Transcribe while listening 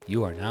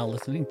You are now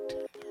listening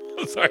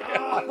to... Sorry.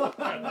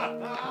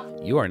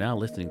 You are now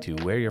listening to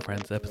Where Your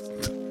Friends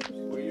episode.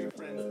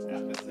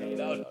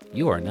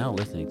 You are now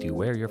listening to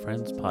Where Your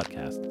Friends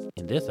podcast.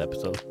 In this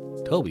episode,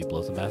 Toby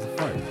blows a massive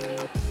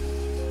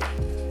fart.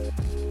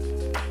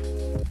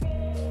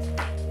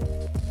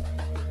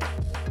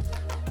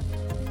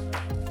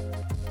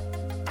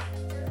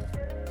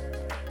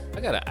 I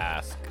gotta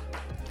ask,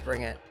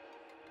 Bring it.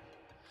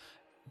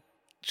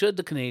 should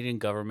the Canadian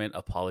government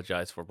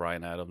apologize for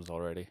Bryan Adams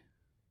already?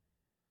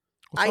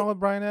 What's wrong with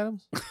Bryan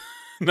Adams?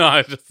 No,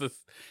 it's just this.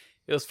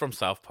 It was from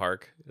South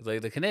Park. It's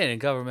like the Canadian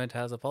government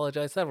has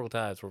apologized several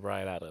times for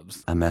Bryan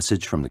Adams. A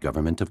message from the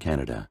Government of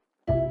Canada.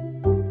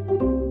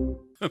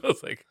 I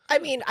was like, I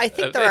mean, I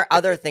think there are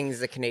other things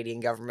the Canadian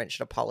government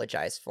should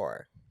apologize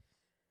for.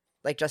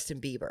 Like Justin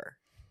Bieber.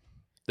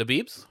 the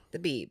Biebs? The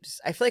Biebs.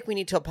 I feel like we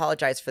need to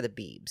apologize for the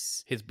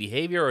Biebs. His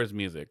behavior or his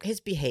music? His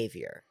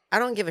behavior. I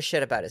don't give a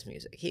shit about his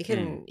music. He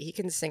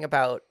can sing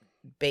about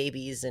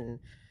babies and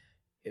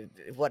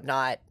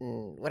whatnot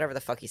and whatever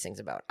the fuck he sings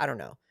about. I don't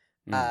know.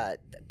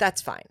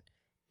 That's fine.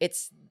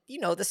 It's,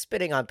 the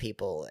spitting on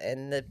people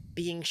and the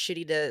being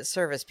shitty to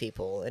service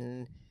people.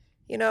 And,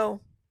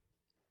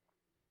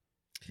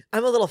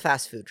 I'm a little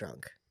fast food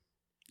drunk.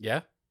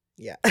 Yeah?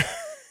 Yeah.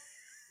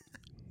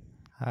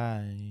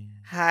 Hi.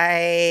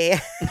 Hi.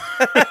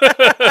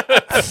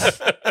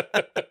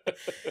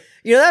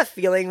 You know that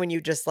feeling when you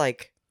just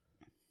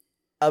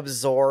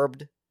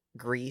absorbed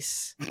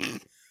grease?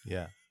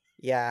 Yeah.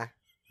 Yeah.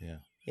 Yeah.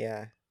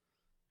 Yeah.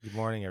 Good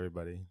morning,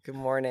 everybody. Good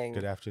morning.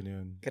 Good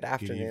afternoon. Good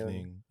afternoon. Good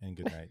evening, and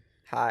good night.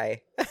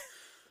 Hi.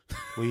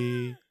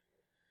 We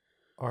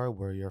are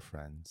your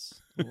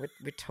friends.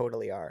 We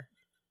totally are.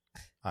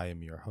 I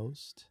am your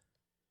host,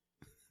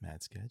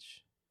 Matt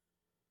Sketch,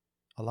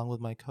 along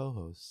with my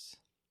co-hosts,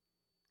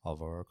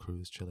 Alvaro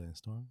Cruz, Chile and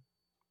Storm,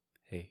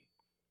 Hey.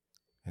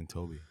 and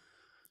Toby.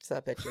 What's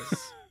up,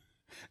 bitches?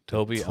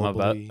 Toby,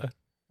 Totally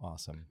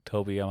awesome.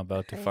 I'm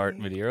about to fart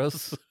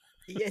mid-eros.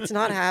 It's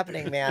not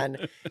happening, man.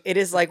 It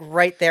is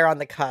right there on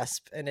the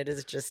cusp, and it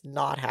is just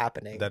not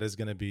happening. That is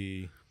going to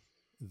be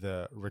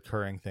the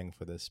recurring thing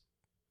for this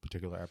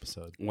particular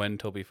episode. When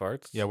Toby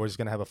farts? Yeah, we're just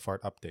going to have a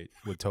fart update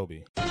with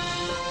Toby.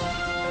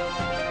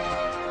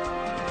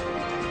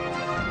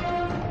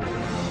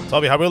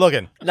 Toby, how we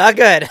looking? Not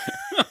good.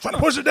 Trying to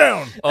push it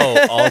down.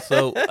 Oh,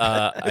 also,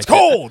 It's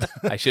cold.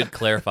 I should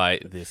clarify,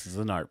 this is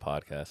an art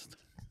podcast.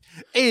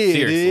 It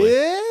Seriously.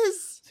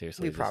 is?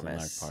 Seriously, We this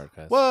promise. is an art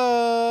podcast.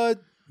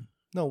 What?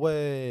 No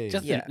way.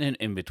 Just Yeah.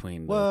 in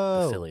between the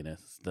Whoa.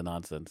 silliness, the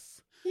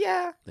nonsense,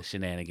 Yeah. the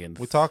shenanigans.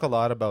 We talk a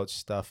lot about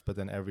stuff, but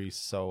then every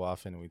so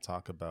often we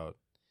talk about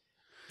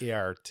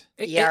art.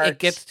 It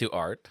gets to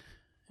art.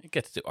 It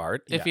gets to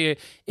art. Yeah.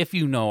 If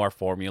you know our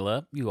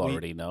formula, you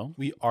already know.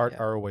 We art Yeah.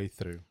 our way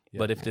through. Yeah.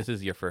 But if this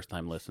is your first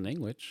time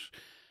listening, which,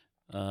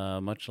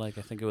 much like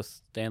I think it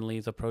was Stan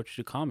Lee's approach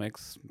to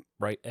comics,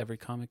 write every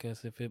comic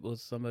as if it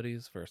was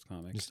somebody's first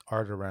comic. just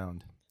art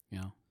around.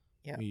 Yeah.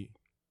 Yeah. We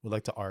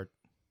like to art.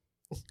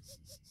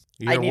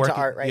 I need to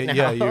art right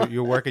Yeah, now.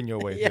 you're working your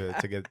way Yeah.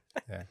 to get.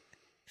 Yeah.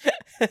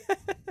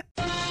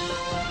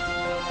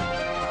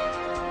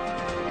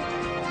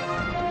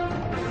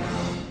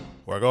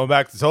 We're going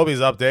back to Toby's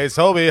updates.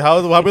 Toby,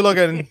 how we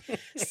looking?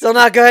 Still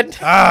not good.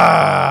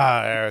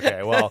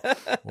 Okay. Well,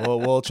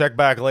 we'll check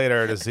back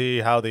later to see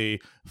how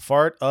the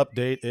fart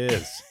update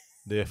is.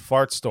 The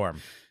fart storm.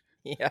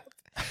 Yeah.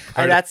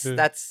 That's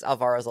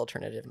Alvaro's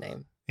alternative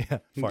name. Yeah,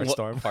 fart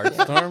storm. Fart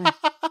storm?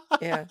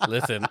 Yeah.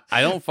 Listen,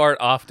 I don't fart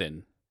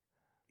often,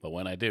 but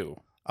when I do.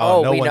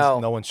 Oh, no we one's- know.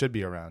 No one should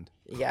be around.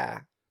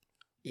 Yeah.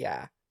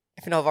 Yeah.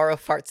 If an Alvaro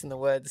farts in the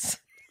woods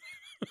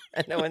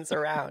and no one's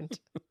around.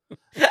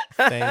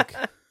 Thank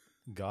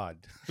God.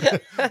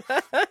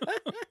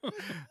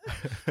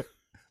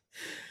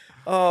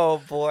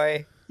 Oh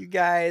boy. You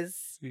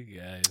guys. You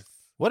guys.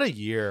 What a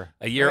year.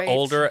 A year Right.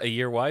 older, a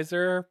year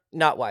wiser.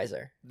 Not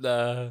wiser.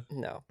 Uh,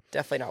 No,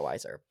 definitely not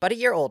wiser. But a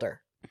year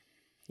older.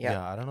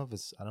 Yeah. I don't know if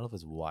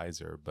it's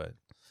wiser, but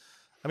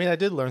I mean, I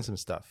did learn some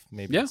stuff.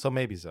 Maybe. Yeah. So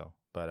maybe so.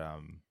 But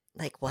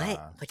Like what?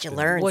 What'd you didn't-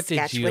 learn? What did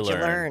Sketch? you What'd you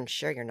learn? learn?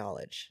 Share your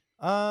knowledge.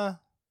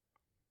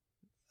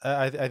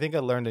 I think I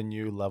learned a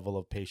new level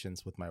of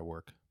patience with my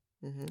work.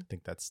 Mm-hmm. I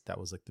think that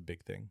was like the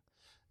big thing,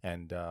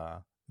 and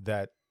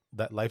that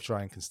life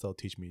drawing can still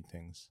teach me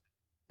things,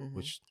 Mm-hmm.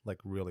 which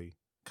really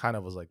kind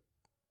of was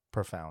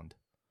profound.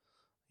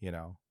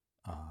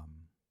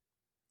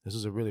 This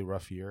was a really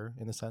rough year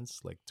in a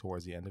sense.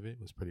 Towards the end of it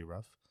was pretty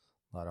rough.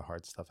 A lot of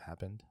hard stuff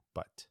happened,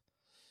 but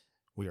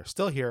we are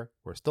still here.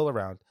 We're still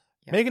around,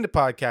 Yep. making the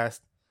podcast,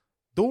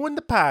 doing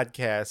the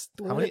podcast.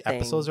 Doing How many the thing.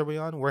 episodes are we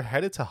on? We're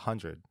headed to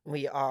 100.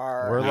 We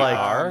are.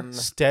 We're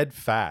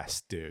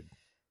steadfast, dude.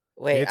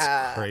 Wait. It's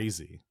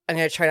crazy. I'm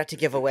gonna try not to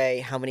give away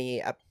how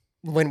many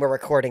when we're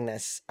recording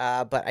this.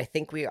 But I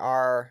think we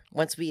are.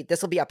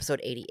 This will be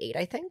episode 88.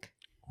 I think.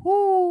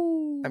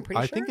 Woo! I'm pretty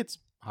I sure. think it's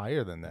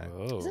higher than that.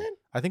 whoa. Is it?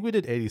 I think we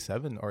did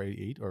 87 or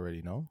 88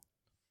 already, no?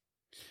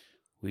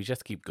 We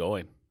just keep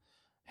going.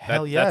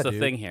 Hell yeah, That's the dude.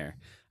 thing here.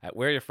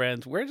 We're your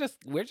friends. We're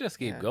just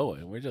keep Yeah.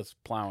 going. We're just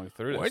plowing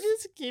through We're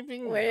this. just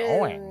keeping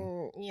going.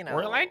 When, you know.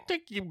 We like to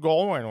keep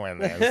going with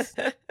this.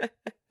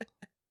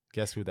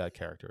 Guess who that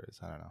character is?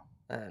 I don't know.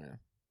 I don't know.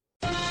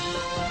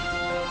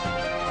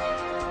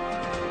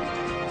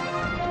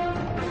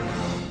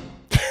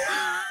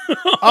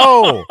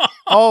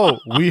 Oh,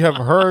 we have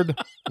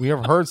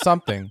heard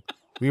something.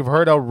 We've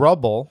heard a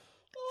rubble.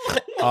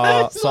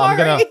 So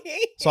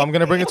I'm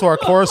gonna bring it to our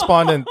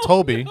correspondent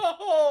Toby.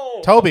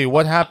 Toby,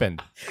 what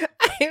happened?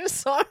 I'm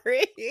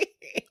sorry.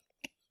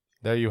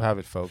 There you have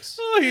it, folks.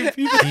 Oh,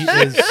 He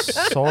is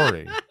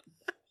sorry.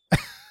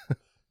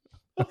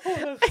 Oh,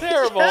 that's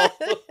terrible.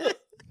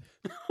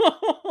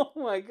 Oh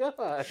my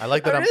god. I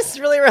like that. I'm just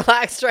really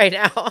relaxed right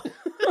now.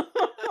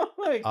 Oh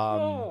my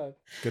god.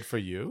 Good for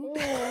you.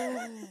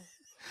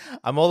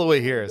 I'm all the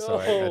way here, so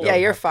I don't Yeah,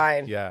 you're have-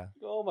 fine. Yeah,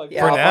 Oh my god.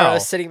 Yeah, For I now.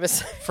 was sitting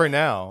beside. for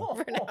now,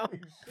 For now.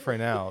 for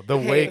now, the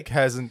Hey. wake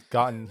hasn't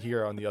gotten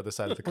here on the other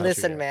side of the country.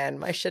 Listen, yet. man,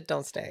 my shit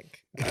don't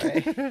stink.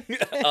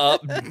 All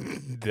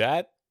right?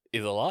 That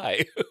is a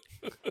lie.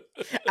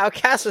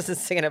 Outcast wasn't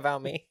singing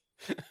about me.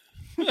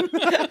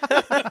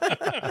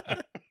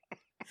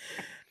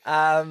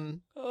 Oh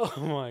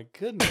my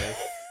goodness.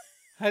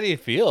 How do you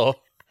feel?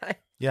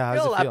 Yeah, I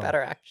how's feel a it lot feel?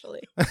 better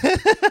actually. I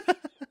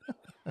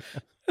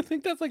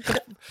think that's like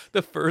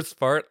the first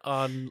part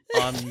on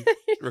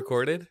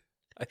recorded.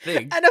 I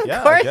think. And of Yeah,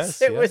 I course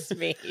guess, it yeah. was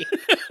me.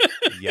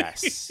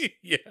 Yes,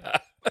 Yeah.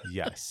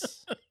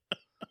 yes.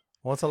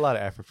 Well, it's a lot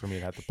of effort for me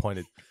to have to point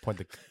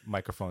the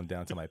microphone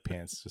down to my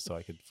pants just so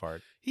I could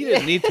fart. He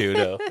didn't need to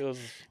though. It was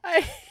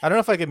I don't know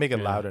if I could make it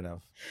Yeah. loud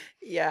enough.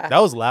 Yeah. That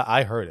was loud.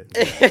 I heard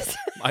it.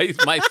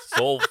 my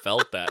soul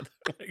felt that.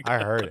 I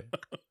heard it.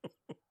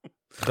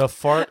 The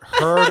fart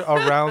heard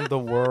around the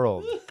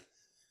world.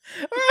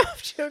 We're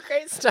off to a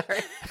great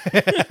start.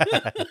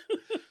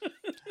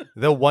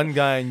 The one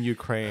guy in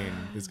Ukraine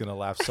is gonna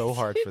laugh so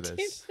hard for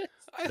this.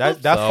 I That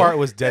hope that so. fart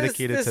was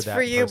dedicated this to that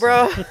for you,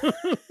 person. bro.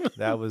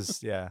 That was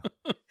That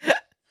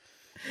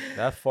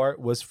fart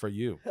was for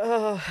you.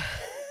 Oh.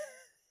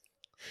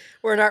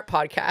 We're an art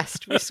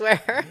podcast, we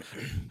swear.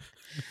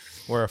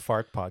 We're a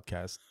fart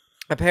podcast,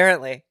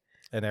 Apparently.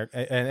 and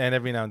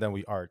every now and then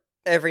we art,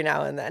 Every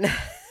now and then.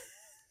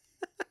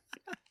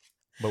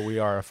 but we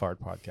are a fart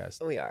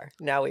podcast. We are.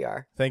 Now we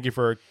are. Thank you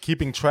for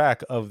keeping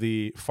track of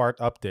the fart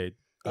update.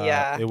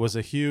 Yeah. It was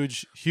a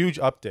huge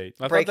update.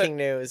 I thought Breaking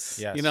news.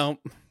 Yes. You know,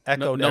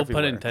 Echoed no pun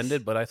everywhere.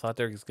 intended, but I thought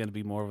there was going to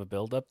be more of a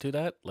build up to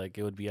that. Like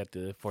it would be at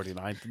the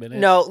 49th minute.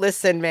 No,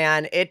 listen,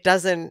 man. It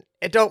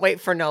don't wait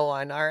for no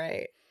one, all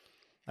right?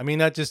 I mean,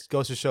 that just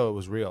goes to show it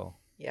was real.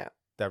 Yeah.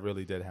 That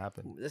really did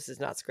happen. This is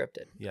not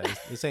scripted. Yeah,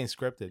 this ain't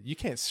scripted. You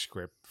can't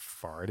script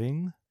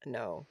farting.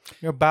 No.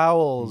 Your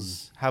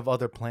bowels have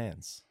other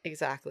plans.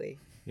 Exactly.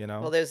 You know.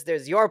 Well,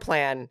 there's your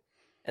plan,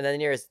 and then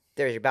there's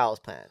your bowels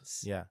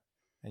plans. Yeah.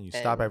 And you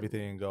stop And-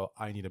 everything and go,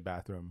 I need a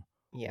bathroom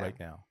Yeah. right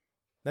now.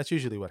 That's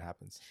usually what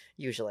happens.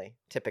 Usually.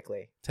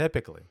 Typically.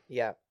 Typically.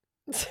 Yeah.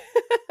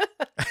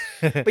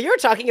 But you were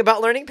talking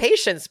about learning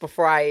patience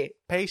before I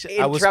Patient.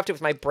 interrupted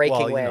with my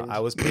breaking well, wind. I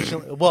was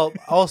patiently. Well,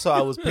 also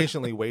I was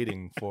patiently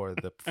waiting for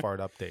the fart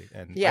update,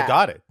 and Yeah. I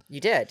got it.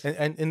 You did.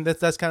 And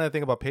that's kind of the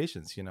thing about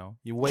patience. You know,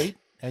 you wait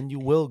and you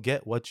will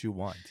get what you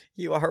want.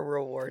 You are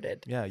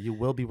rewarded. Yeah, you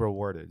will be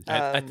rewarded.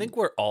 I Um, think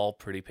we're all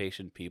pretty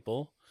patient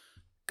people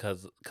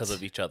because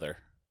of each other.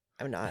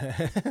 I'm not.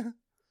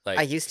 Like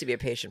I used to be a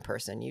patient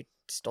person. You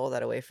stole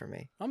that away from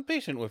me. I'm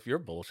patient with your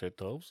bullshit,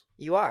 Tobes.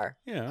 You are.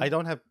 Yeah. I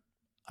don't have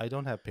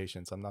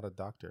patience. I'm not a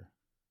doctor.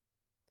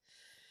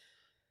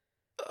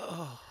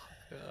 Oh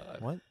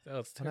god. What? That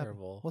was What happened?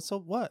 terrible. What's so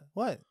what?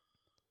 What?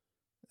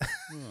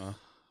 Oh,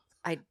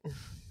 I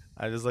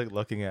I just like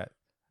looking at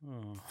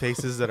oh.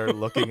 faces that are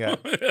looking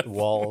at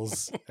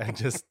walls and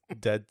just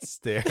dead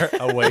stare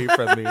away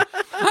from me.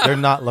 They're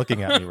not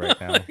looking at me right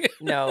now.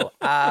 no.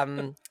 I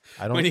don't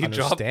when you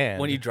understand. drop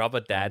when you drop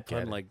a dad Get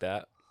pun it. like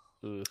that.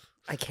 Ugh.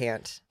 I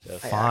can't.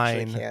 Just- I Fine.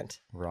 actually can't.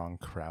 Wrong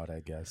crowd, I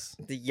guess.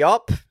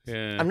 Yup.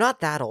 Yeah. I'm not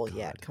that old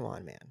yet. God. Come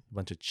on, man. A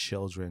bunch of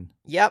children.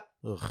 Yep.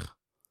 Ugh.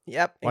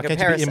 Yep. In Why can't you be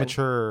comparison,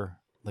 immature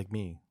like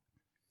me,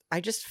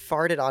 I just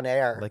farted on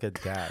air. like a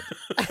dad?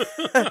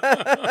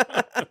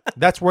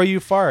 That's where you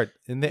fart,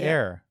 in the Yeah.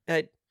 air.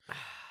 I-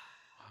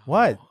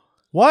 What?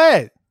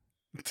 What?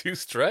 2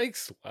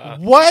 strikes? Wow.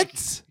 What?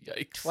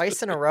 Yikes.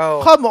 Twice in a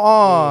row. Come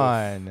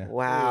on.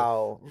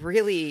 Wow.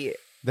 Really?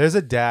 There's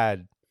a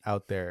dad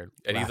out there.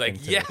 And he's laughing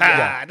like, too.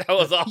 yeah, that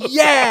was awesome.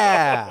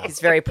 Yeah. He's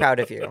very proud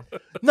of you.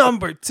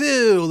 Number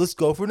 2. Let's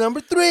go for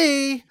number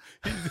 3.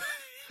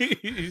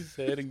 he's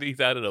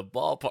out in a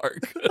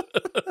ballpark.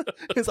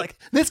 It's like,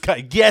 this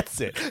guy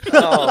gets it.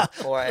 Oh,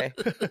 boy.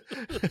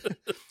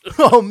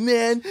 Oh,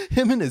 man.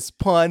 Him and his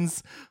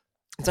puns.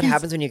 That's what He's-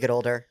 happens when you get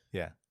older.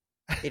 Yeah.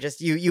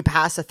 You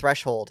pass a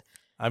threshold.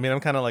 I mean, I'm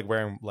kind of like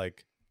wearing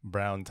like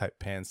brown type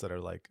pants that are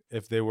like,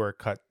 if they were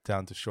cut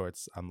down to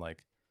shorts, I'm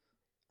like,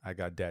 I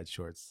got dad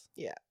shorts.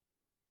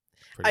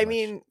 pretty I much.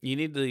 mean, You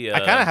need the. I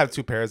kind of have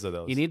 2 pairs of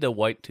those. You need the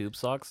white tube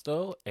socks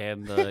though,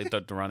 and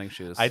the running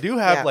shoes. I do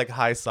have Yeah. like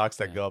high socks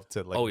that Yeah. go up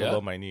to like Oh, yeah?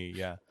 below my knee.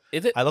 Yeah,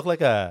 Is it I look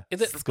like a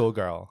Is it-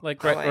 schoolgirl.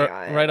 like Oh right, my right,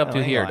 God. right up Oh to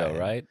my here God. though,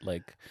 right?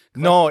 Like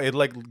No, it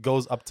like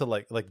goes up to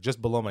like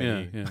just below my yeah,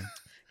 knee. yeah.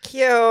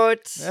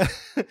 cute.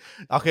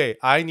 Okay,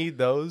 I need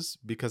those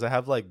because I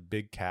have like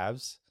big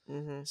calves.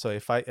 Hmm. So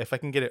if I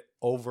can get it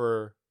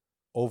over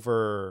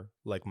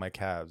like my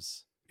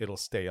calves, it'll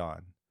stay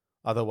on.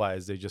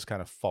 Otherwise, they just kind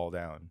of fall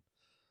down,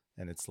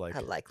 and it's like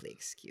A likely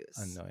excuse.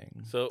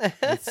 annoying. So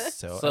It's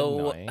so,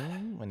 So,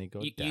 annoying when you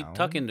go you down.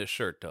 tuck in the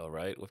shirt though,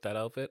 right? With that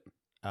outfit.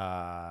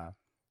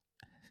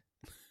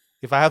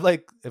 If I have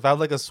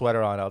like a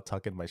sweater on, I'll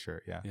tuck in my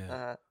shirt. Yeah. Yeah.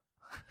 Uh,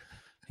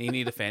 You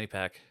need a fanny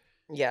pack.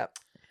 yeah.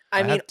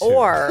 I mean, have 2.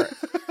 or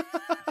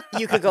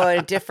you could go a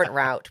different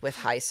route with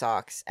high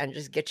socks and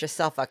just get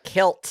yourself a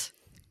kilt.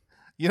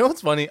 You know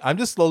what's funny? I'm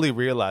just slowly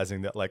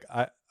realizing that like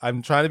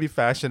I'm trying to be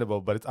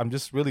fashionable, but I'm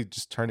just really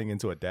just turning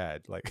into a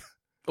dad. Like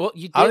Well,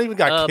 you. Did, I don't even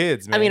got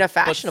kids, man. I mean, a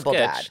fashionable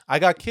sketch. dad. I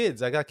got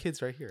kids. I got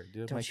kids right here.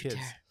 Dude, Don't my you kids.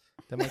 dare.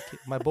 They're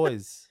my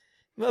boys.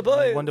 My My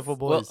boys. wonderful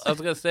Well, boys. I was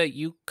gonna say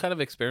you kind of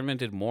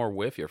experimented more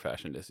with your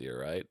fashion this year,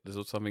 right? This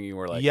was something you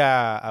were like,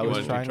 yeah, I you was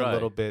wanted to trying try. a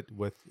little bit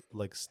with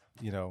like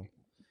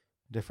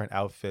different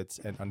outfits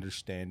and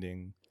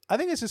understanding. I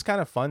think it's just kind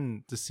of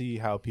fun to see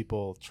how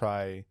people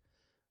try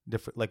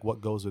different, like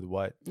what goes with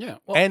what. yeah.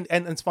 Well, And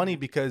it's funny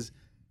because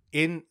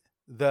in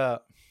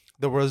the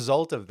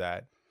result of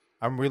that,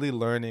 I'm really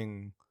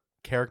learning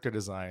character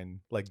design,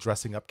 like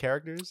dressing up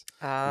characters.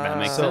 That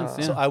makes So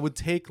sense, so yeah. I would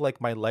take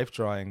like my life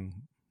drawings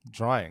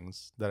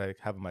that I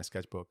have in my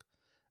sketchbook,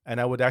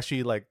 and I would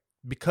actually like,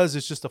 because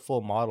it's just a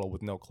full model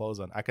with no clothes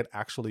on, I could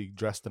actually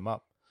dress them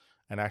up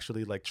and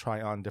actually like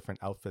try on different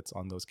outfits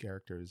on those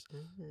characters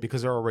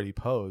because they're already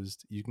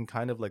posed. You can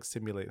kind of like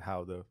simulate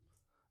how the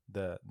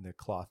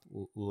cloth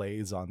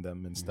lays on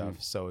them and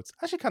stuff. So it's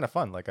actually kind of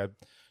fun. Like I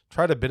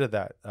tried a bit of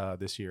that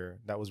this year.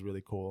 That was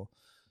really cool.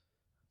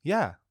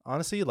 Yeah,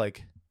 honestly,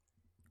 like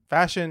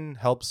fashion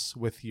helps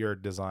with your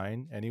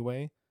design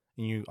anyway,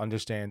 and you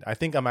understand. I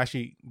think I'm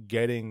actually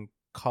getting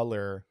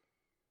color.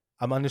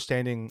 I'm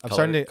starting to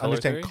Color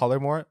understand theory? color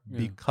more Yeah.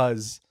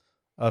 because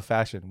of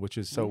fashion, which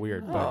is so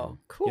weird. But Oh,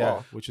 cool.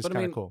 yeah, which is But I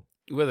kind of mean, cool.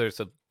 whether it's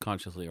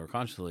subconsciously or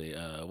consciously,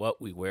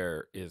 what we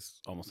wear is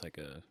almost like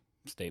a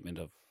statement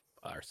of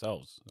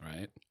ourselves,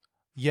 right?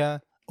 Yeah.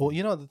 Well,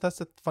 you know, that's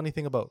the funny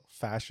thing about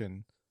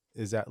fashion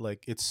is that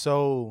like it's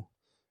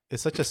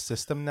such a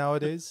system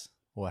nowadays.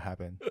 What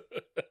happened?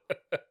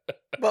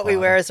 What we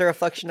wear is a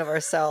reflection of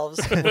ourselves.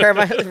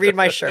 Read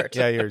my shirt.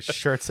 Yeah, your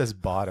shirt says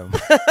bottom.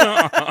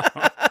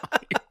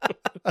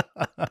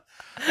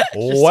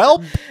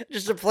 Well,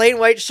 Just a plain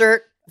white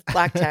shirt,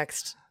 black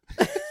text.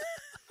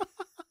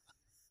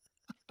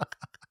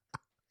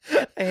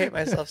 I hate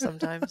myself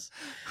sometimes.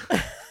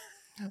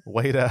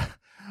 way to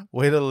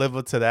live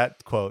up to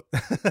that quote.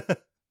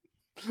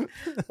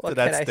 What To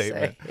that can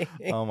statement. I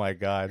say? Oh my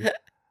god.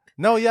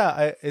 No,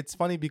 yeah, it's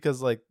funny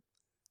because like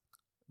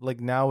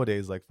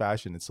nowadays, like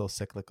fashion, it's so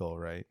cyclical,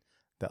 right?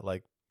 That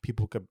like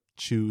people could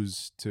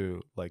choose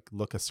to like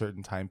look a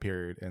certain time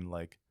period and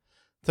like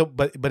so,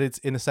 but it's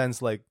in a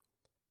sense like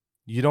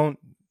you don't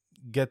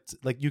get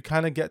like you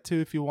kind of get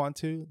to if you want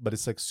to, but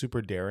it's like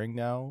super daring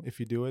now if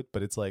you do it.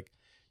 But it's like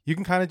you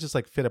can kind of just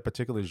like fit a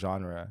particular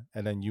genre,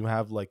 and then you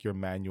have like your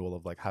manual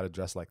of like how to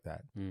dress like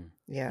that.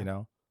 Yeah. You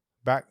know,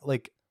 back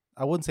like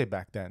I wouldn't say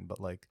back then, but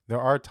like there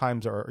are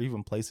times or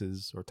even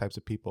places or types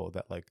of people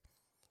that like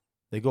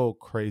they go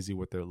crazy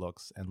with their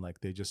looks and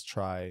like they just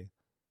try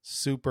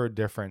super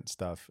different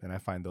stuff, and I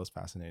find those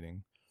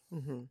fascinating.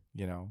 Mm-hmm.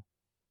 You know,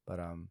 but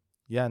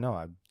yeah, no,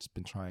 I've just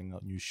been trying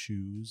out new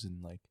shoes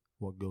and like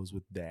what goes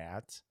with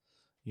that,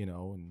 you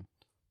know, and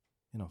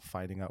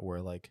finding out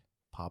where like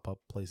pop-up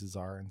places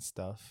are and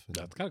stuff. And,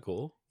 That's kind of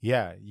cool.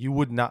 yeah, you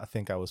would not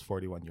think I was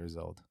 41 years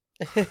old.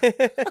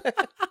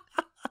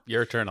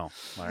 You're eternal,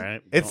 all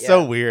right? It's Don't-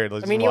 so weird. I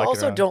mean, you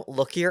also don't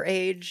look your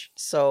age,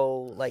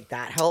 so like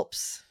that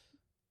helps.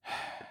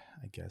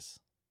 I guess.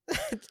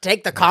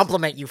 Take the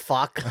compliment, you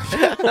fuck.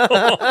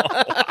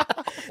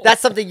 That's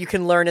something you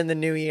can learn in the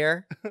new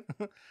year.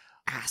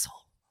 Asshole.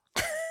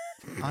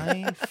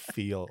 I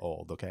feel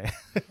old, okay?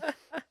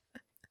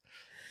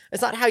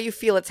 It's not how you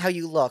feel, it's how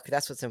you look.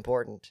 That's what's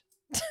important.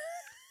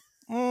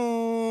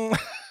 Mm,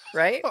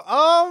 Right?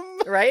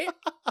 Right?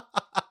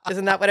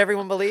 Isn't that what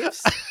everyone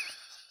believes?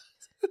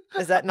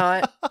 Is that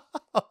not?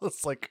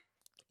 it's like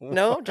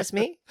No, just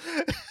me?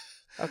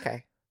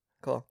 Okay.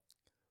 Cool.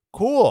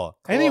 cool.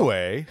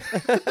 Anyway.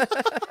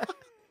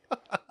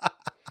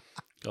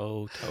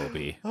 Oh,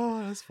 Toby.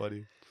 Oh, that's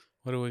funny.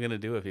 What are we going to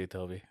do with you,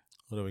 Toby?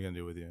 What are we gonna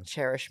do with you?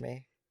 Cherish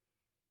me.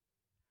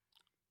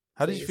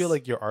 How did you feel Please.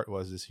 like your art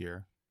was this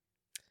year?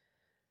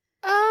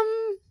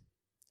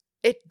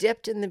 It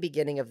dipped in the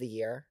beginning of the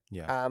year.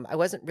 Yeah. I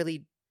wasn't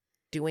really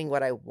doing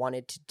what I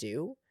wanted to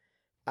do.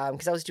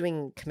 Because I was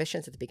doing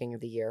commissions at the beginning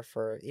of the year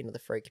for, the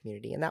furry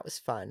community, and that was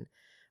fun.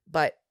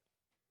 But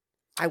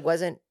I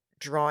wasn't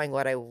drawing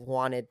what I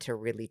wanted to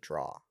really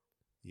draw.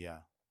 Yeah.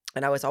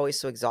 And I was always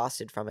so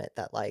exhausted from it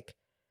that like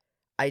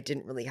I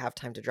didn't really have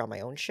time to draw my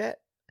own shit.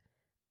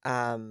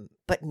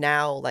 But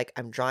now like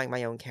I'm drawing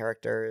my own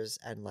characters,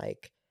 and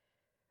like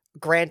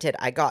granted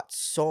I got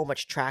so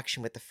much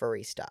traction with the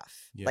furry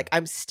stuff. Yeah. Like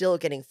I'm still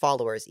getting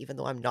followers even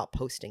though I'm not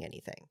posting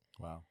anything.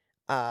 Wow.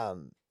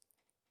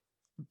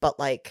 But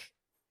like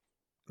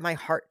my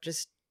heart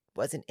just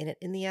wasn't in it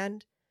in the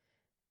end.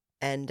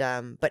 And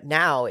but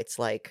now it's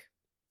like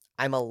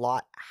I'm a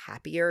lot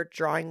happier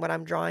drawing what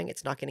I'm drawing.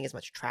 It's not getting as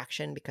much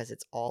traction because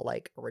it's all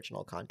like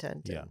original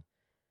content. Yeah. And,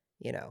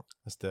 you know.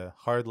 That's the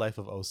hard life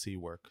of OC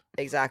work.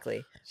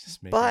 Exactly.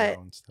 Just making But your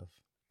own stuff.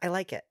 I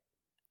like it.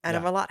 And Yeah.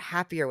 I'm a lot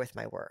happier with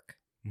my work.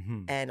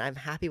 Mm-hmm. And I'm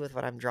happy with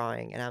what I'm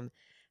drawing, and I'm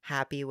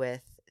happy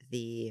with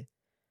the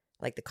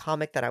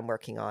comic that I'm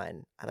working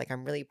on.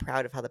 I'm really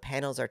proud of how the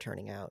panels are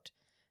turning out.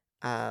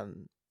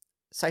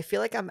 So I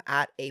feel like I'm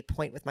at a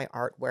point with my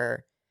art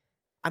where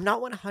I'm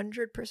not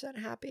 100%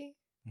 happy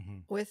Mm-hmm.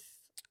 with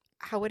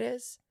how it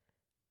is,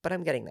 but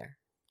I'm getting there.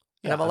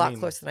 And Yeah, I'm a I lot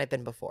mean, closer than I've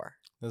been before.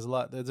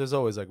 There's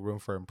always like room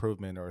for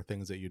improvement, or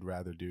things that you'd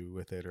rather do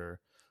with it, or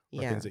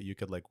Yeah. things that you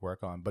could like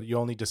work on, but you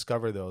only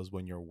discover those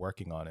when you're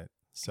working on it.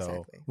 So,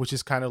 Exactly. which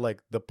is kind of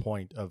like the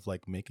point of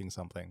like making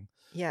something.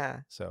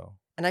 Yeah. So,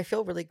 And I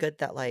feel really good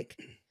that like,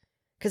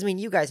 because I mean,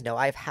 you guys know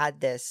I've had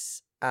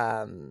this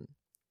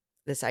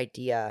this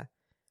idea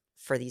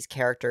for these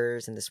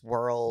characters and this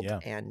world Yeah.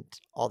 and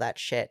all that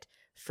shit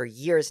for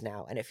years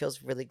now, and it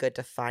feels really good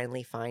to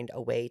finally find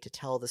a way to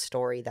tell the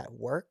story that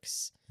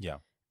works. Yeah.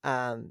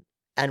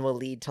 And will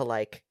lead to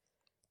like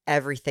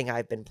everything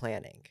I've been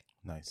planning.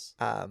 nice.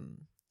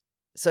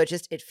 So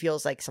it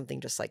feels like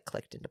something just like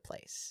clicked into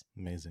place,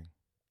 Amazing.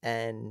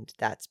 and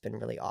that's been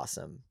really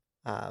awesome.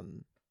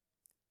 And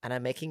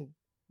I'm making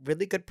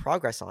really good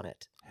progress on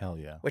it, Hell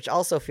yeah. which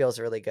also feels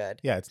really good.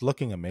 Yeah, it's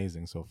looking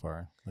amazing so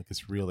far. Like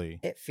it's really,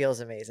 It feels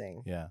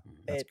amazing. yeah,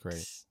 that's great.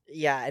 It's-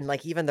 Yeah, and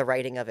like even the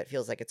writing of it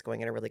feels like it's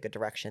going in a really good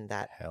direction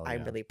that Hell I'm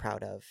yeah. really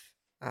proud of.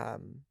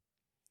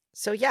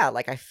 So yeah,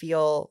 like I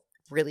feel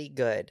really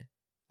good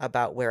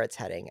about where it's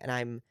heading, and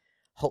I'm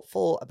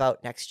hopeful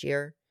about next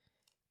year.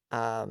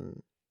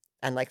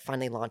 And like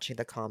finally launching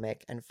the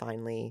comic, and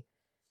finally,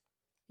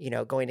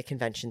 going to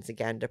conventions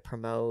again to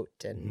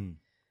promote, and Mhm.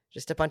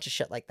 just a bunch of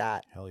shit like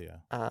that. Hell yeah.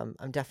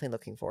 I'm definitely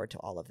looking forward to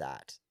all of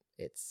that.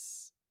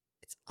 It's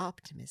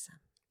optimism.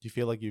 Do you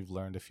feel like you've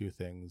learned a few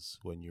things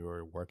when you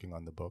were working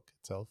on the book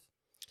itself?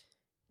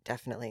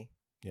 Definitely.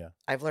 Yeah.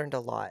 I've learned a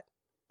lot.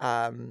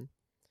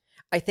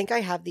 I think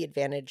I have the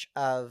advantage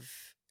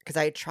of, because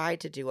I tried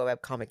to do a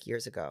webcomic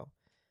years ago.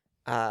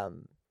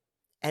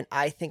 And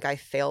I think I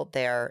failed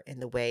there in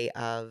the way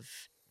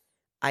of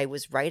I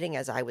was writing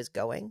as I was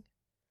going.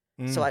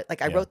 So I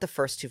yeah. wrote the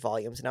first 2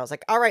 volumes, and I was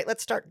like, all right,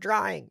 let's start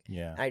drawing.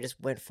 Yeah. And I just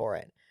went for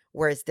it.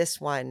 Whereas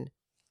this one,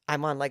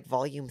 I'm on like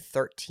volume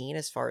 13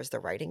 as far as the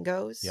writing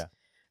goes. Yeah.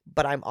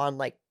 But I'm on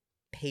like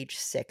page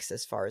 6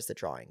 as far as the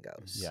drawing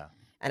goes. Yeah.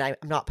 And I'm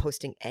not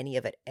posting any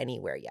of it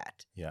anywhere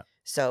yet. Yeah.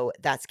 So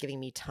that's giving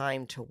me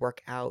time to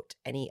work out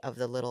any of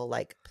the little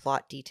like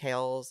plot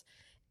details,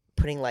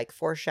 putting like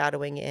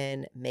foreshadowing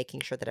in, making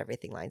sure that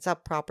everything lines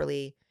up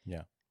properly.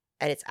 Yeah.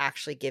 And it's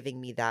actually giving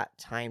me that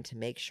time to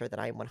make sure that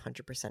I'm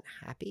 100%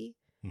 happy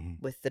Mhm.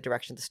 with the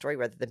direction of the story,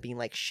 rather than being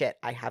like, shit,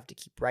 I have to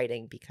keep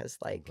writing because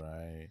like,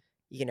 Right.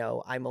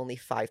 I'm only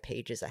 5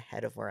 pages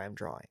ahead of where I'm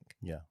drawing.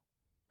 Yeah.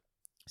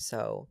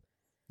 So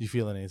You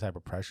feel any type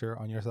of pressure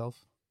on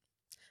yourself?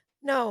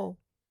 no,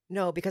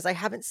 because I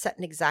haven't set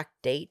an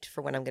exact date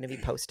for when I'm going to be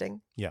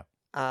posting. Yeah.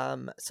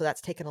 So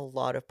that's taken a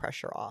lot of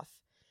pressure off.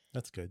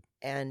 That's good.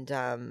 And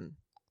I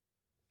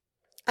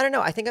don't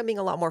know. I think I'm being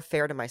a lot more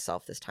fair to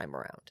myself this time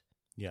around.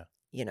 Yeah.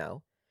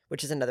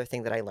 Which is another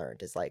thing that I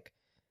learned is like,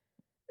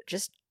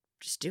 just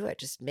do it.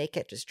 Just make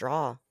it. Just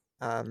draw.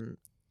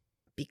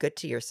 Be good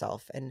to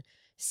yourself. And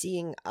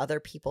seeing other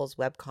people's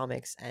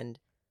webcomics and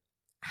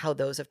how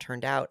those have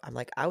turned out, I'm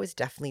like, I was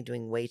definitely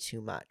doing way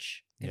too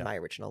much in Yeah. my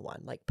original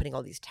one. Like putting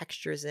all these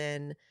textures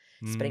in,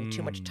 spending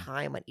too much Mm,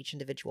 time on each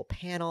individual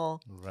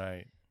panel.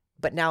 Right.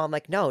 But now I'm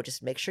like, no,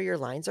 just make sure your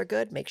lines are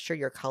good. Make sure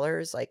your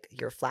colors, like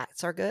your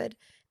flats are good.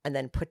 And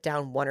then put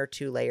down 1 or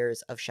 2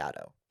 layers of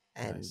shadow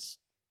and Nice.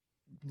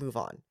 move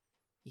on.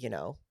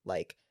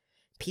 Like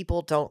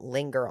people don't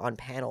linger on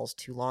panels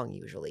too long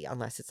usually,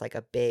 unless it's like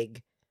a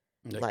big,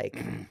 like,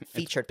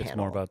 featured It's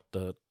more panel. about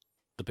the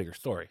bigger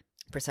story.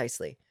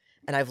 Precisely.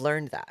 And I've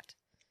learned that.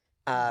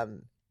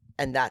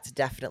 And that's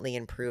definitely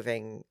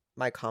improving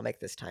my comic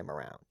this time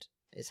around,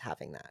 is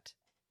having that,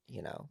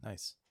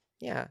 Nice.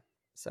 Yeah.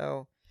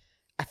 So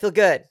I feel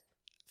good.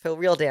 Feel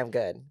real damn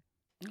good.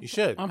 You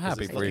should. I'm 'cause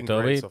happy it's for you, looking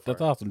great Toby. so That's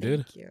far. awesome,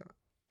 dude. Thank you.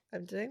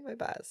 I'm doing my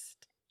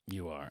best.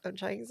 You are, I'm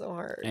trying so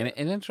hard. and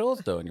it shows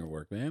though in your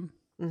work, man.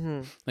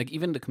 Mm-hmm. Like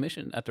even the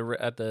commission at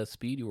the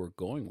speed you were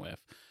going with,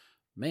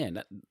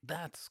 man.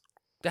 That's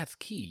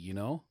key,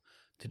 to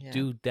Yeah.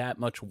 do that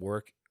much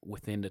work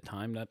within the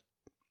time that.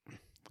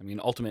 I mean,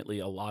 ultimately,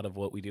 a lot of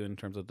what we do in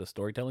terms of the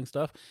storytelling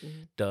stuff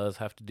Mhm. does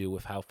have to do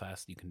with how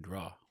fast you can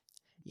draw,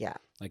 Yeah.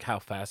 like how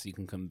fast you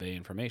can convey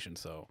information.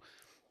 So,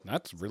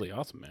 That's really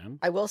awesome, man.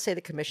 I will say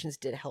the commissions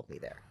did help me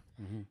there.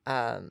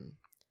 Mm-hmm.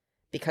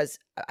 Because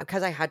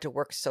I had to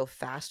work so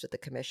fast with the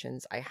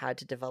commissions, I had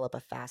to develop a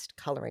fast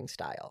coloring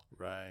style.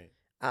 Right.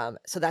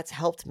 So that's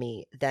helped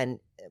me then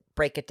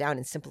break it down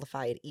and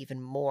simplify it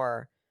even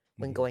more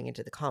when going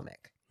into the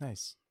comic.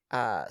 Nice.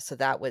 So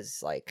that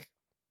was like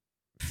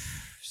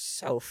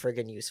so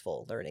friggin'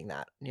 useful learning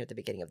that near the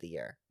beginning of the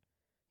year,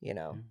 you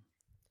know.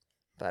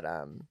 But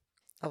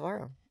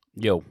Alvaro,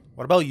 Yo,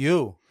 What about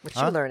you? what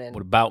you learning?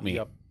 what about me?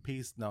 You're a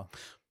piece. No,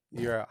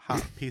 you're a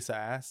hot piece of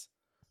ass.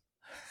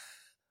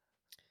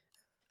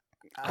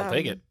 I'll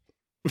take it.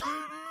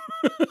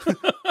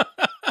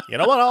 You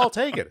know what? I'll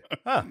take it.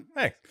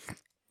 Thanks.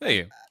 Thank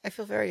you. I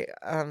feel very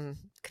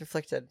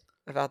conflicted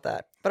about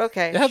that, but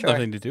okay, It has sure.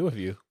 nothing to do with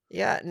you.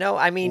 Yeah, no,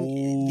 I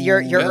mean Ooh.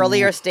 your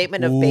earlier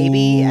statement of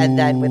baby, and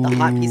then with the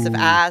hot piece of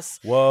ass.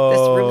 Whoa. This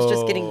room's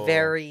just getting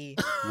very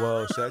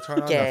Whoa. Should I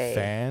turn on gay. the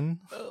fan?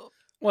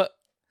 What?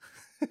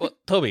 What,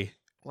 Toby?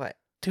 what?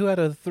 2 out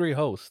of 3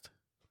 hosts.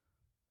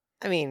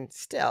 I mean,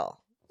 still.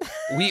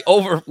 We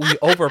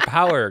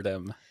overpower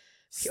them.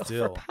 You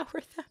Still.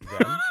 overpower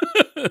them.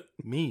 Them?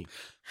 Me.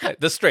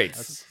 The straights.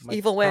 That's my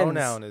Evil wins.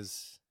 pronoun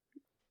is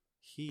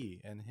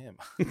he and him.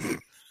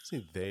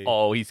 See, they.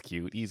 Oh, he's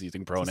cute. He's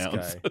using This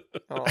pronouns. guy.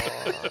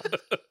 Aw.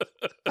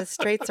 The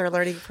straights are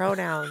learning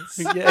pronouns.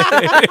 Yay.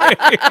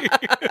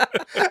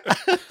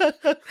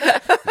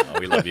 Oh,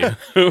 we love you.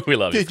 We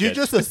love you. Did you Sketch.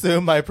 just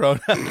assume my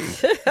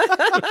pronouns?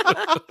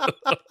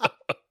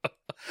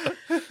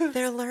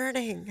 They're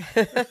learning.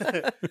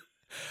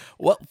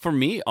 Well, for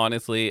me,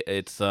 honestly,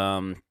 it's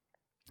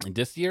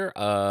this year,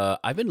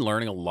 I've been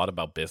learning a lot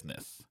about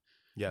business.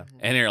 Yeah.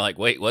 And you're like,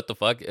 wait, what the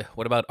fuck?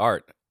 What about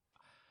art?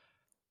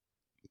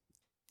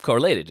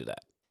 Correlated to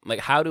that. Like,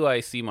 how do I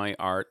see my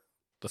art,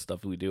 the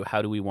stuff we do?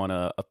 How do we want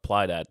to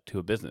apply that to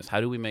a business?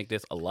 How do we make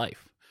this a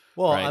life?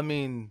 Well, Right. I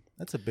mean,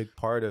 that's a big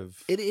part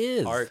of It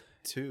is. art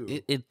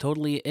too. It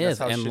totally That's is.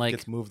 how And shit like,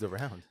 gets moved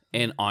around.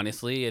 and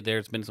honestly,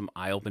 there's been some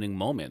eye-opening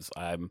moments.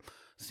 I'm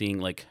seeing,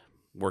 like,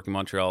 working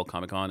Montreal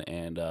Comic Con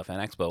and Fan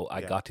Expo, I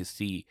Yeah. got to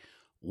see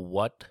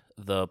what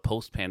the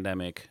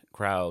post-pandemic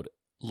crowd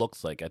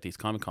looks like at these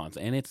Comic Cons,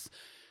 and it's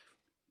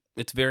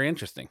very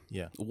interesting.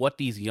 Yeah. What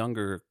these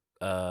younger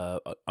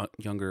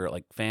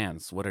like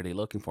fans, what are they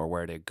looking for?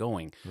 Where are they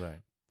going? Right.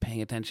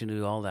 Paying attention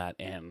to all that,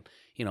 and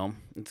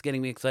it's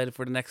getting me excited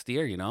for the next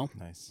year.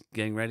 Nice.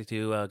 Getting ready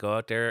to go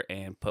out there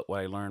and put what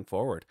I learned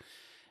forward.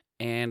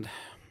 And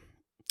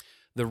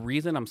the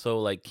reason I'm so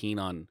like keen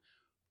on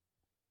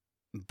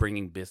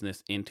bringing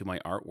business into my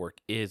artwork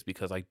is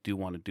because I do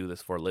want to do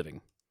this for a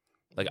living.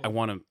 Like, I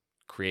want to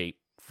create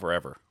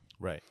forever.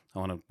 Right. I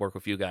want to work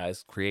with you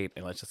guys, create,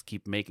 and let's just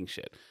keep making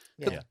shit.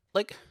 'Cause, Yeah.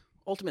 like,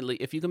 ultimately,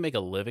 if you can make a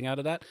living out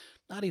of that,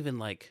 not even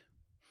like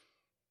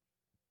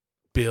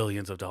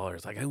billions of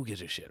dollars, like, who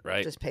gives a shit,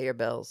 right? Just pay your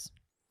bills.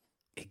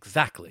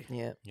 Exactly.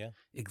 Yeah.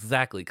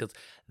 Exactly. Because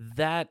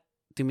that,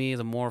 to me, is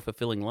a more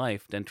fulfilling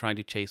life than trying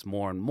to chase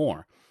more and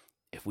more.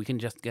 If we can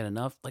just get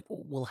enough, like,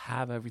 we'll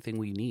have everything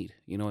we need.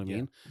 You know what I Yeah.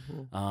 mean?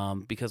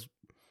 Mhm. Because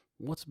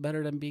what's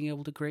better than being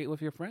able to create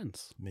with your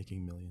friends?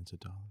 Making millions of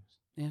dollars.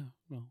 Yeah.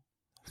 Well,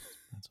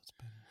 That's what's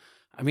better.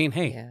 I mean,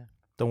 hey, Yeah.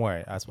 Don't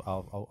worry.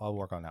 I'll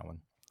work on that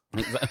one.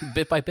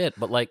 bit by bit,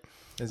 but like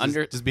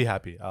Just be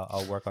happy.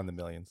 I'll work on the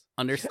millions.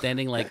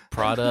 understanding like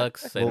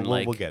products and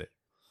We'll get it.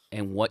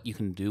 and what you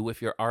can do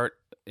with your art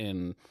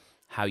and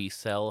how you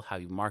sell, how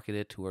you market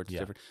it towards Yeah.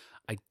 different.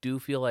 I do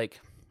feel like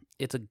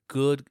it's a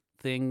good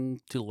thing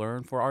to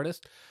learn for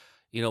artists,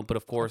 but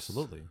of course,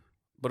 Absolutely.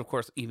 But of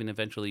course, even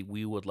eventually,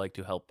 we would like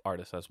to help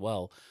artists as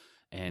well,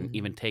 and Mhm.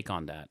 even take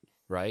on that,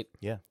 right?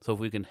 Yeah. So if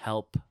we can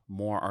help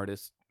more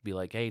artists, be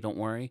like, hey, don't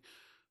worry,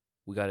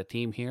 we got a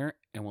team here,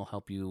 and we'll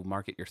help you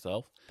market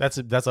yourself. That's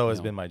always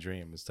know. been my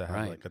dream, is to have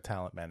Right. like a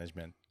talent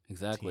management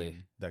Exactly.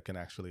 team that can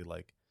actually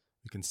like,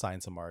 we can sign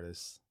some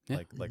artists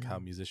Yeah. like how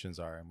musicians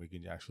are, and we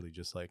can actually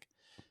just like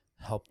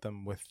help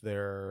them with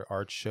their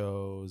art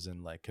shows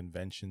and like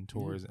convention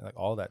tours and like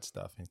all that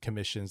stuff and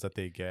commissions that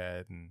they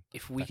get and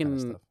If we that kind of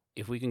can, stuff.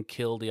 if we can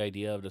kill the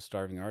idea of the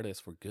starving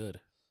artist for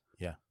good,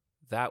 Yeah.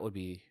 that would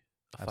be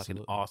a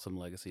Absolutely. fucking awesome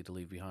legacy to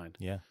leave behind.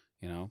 Yeah.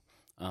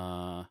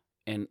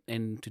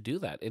 And to do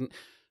that, and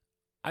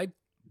I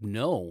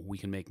know we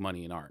can make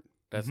money in art.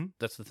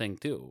 That's the thing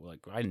too. Like,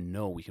 I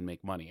know we can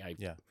make money.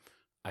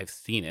 I've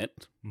seen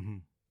it, Mm-hmm.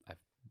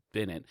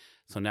 been it.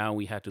 So now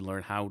we have to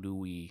learn how do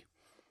we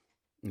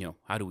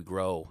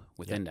grow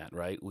within that,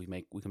 right? We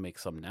can make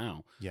some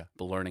now. Yeah.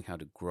 But learning how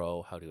to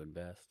grow, how to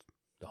invest,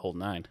 the whole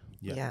nine.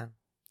 Yeah. Yeah.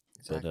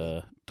 But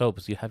Exactly.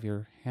 Topes, you have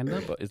your hand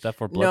up? Is that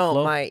for blood No,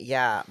 flow? my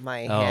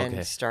Oh, hand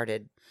okay.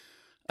 started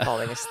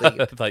falling asleep.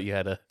 I thought you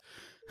had a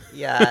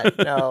Yeah,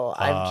 no,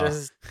 I'm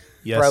just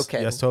Yes,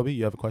 broken. yes, Toby,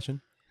 you have a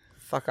question?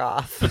 fuck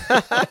off.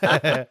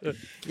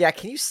 Yeah,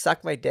 can you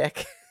suck my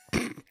dick?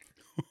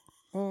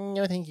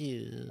 No, thank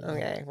you.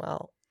 Okay,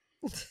 well,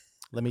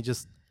 Let me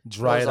just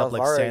dry it Rose up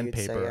like Alvaro, you'd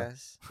say sandpaper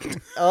yes.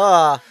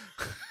 Ugh.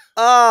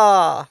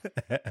 Ugh.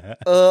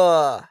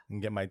 Ugh.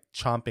 and get my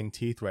chomping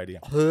teeth ready.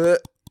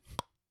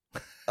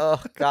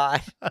 Oh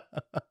God.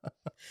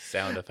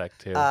 sound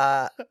effect too.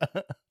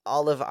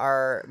 All of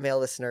our male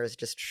listeners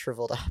just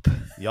shriveled up.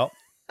 Yup.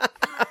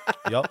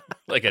 Yup.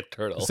 Like a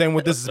turtle. Saying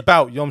what this is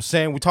about. You know what I'm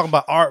saying? We're talking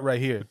about art right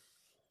here.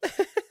 You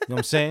know what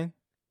I'm saying?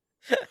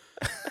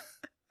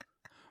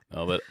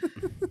 No,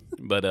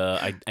 but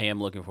I am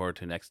looking forward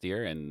to next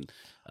year and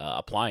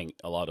applying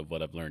a lot of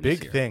what I've learned. this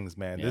Big year. things,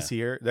 man. Yeah. This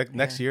year,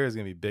 next year is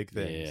gonna be big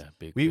things. Yeah,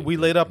 big. We big, laid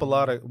big, up a big.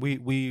 lot of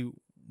we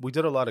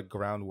did a lot of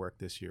groundwork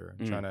this year,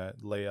 Mm. trying to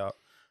lay out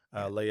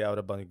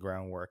a bunch of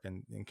groundwork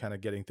and kind of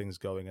getting things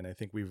going. And I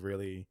think we've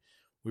really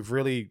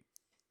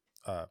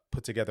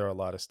put together a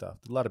lot of stuff,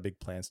 a lot of big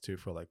plans too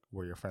for like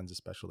We're Your Friends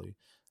especially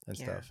and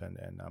Yeah. stuff.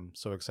 And I'm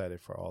so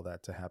excited for all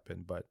that to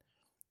happen. But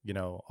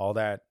all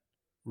that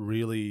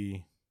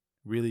really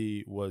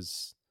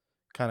was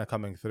kind of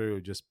coming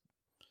through just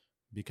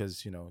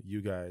because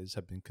you guys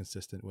have been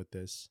consistent with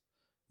this.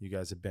 You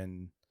guys have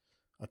been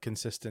a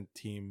consistent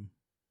team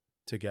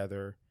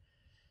together,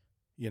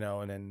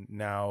 and then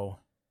now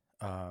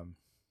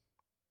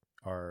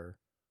our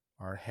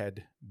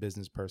head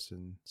business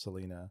person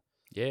Selena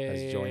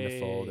has joined the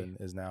fold and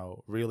is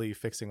now really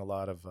fixing a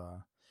lot of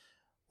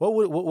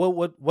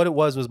what it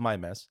was my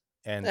mess,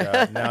 and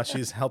now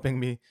she's helping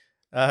me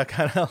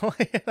kind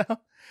of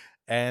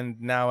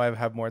and now I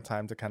have more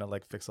time to kind of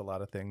like fix a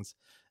lot of things,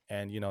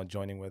 and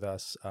joining with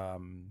us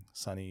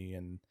Sunny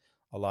and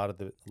a lot of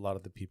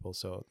the people.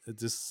 So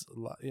it's just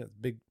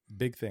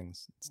big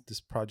things. This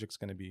project's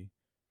going to be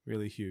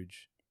really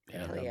huge.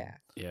 Yeah, Hell yeah.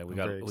 yeah. We I'm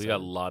got very a excited.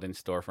 lot in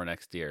store for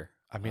next year.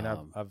 I mean,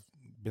 I've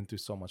been through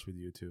so much with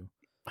you too.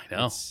 I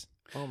know. It's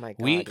Oh my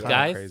god. We yeah. kinda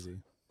guys- crazy.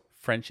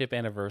 Friendship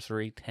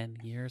anniversary, 10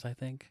 years, I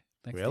think.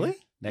 Next Really? Year.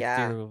 Next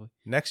Yeah. year. we'll-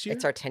 Next year?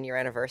 It's our 10-year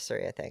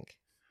anniversary, I think.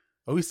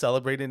 Are we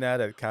celebrating that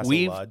at Castle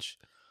We've- Lodge?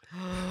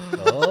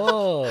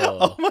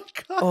 Oh. my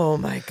god! Oh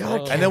my god. Oh.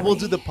 And can then we'll we?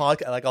 do the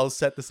podcast. Like I'll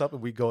set this up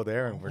and we go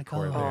there and Oh my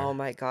record God. there. Oh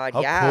my god.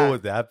 How yeah. cool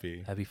would that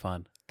be? That'd be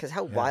fun. Because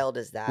how Yeah. wild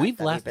is that? We've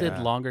that lasted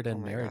been- longer than Oh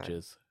my God.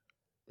 marriages.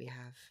 We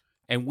have.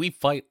 And we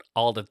fight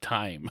all the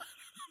time.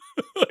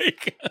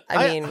 Like, I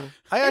I- mean,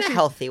 I in actually, a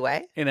healthy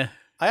way.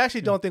 I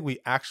actually don't think we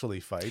actually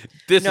fight,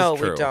 this No, is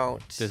true. we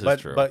don't. This but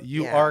is true. but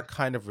you Yeah. are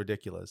kind of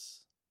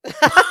ridiculous. You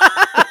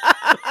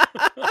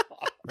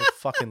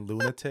fucking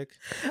lunatic.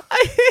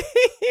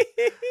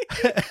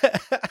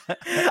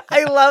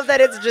 I love that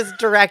it's just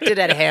directed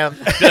at him.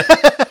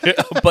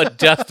 but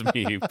just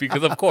me,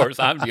 because of course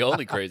I'm the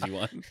only crazy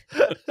one.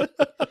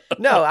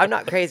 No, I'm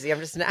not crazy. I'm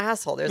just an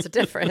asshole. There's a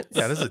difference.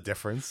 Yeah, there's a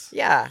difference.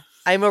 Yeah,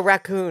 I'm a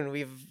raccoon.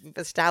 We've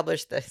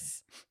established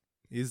this.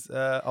 He's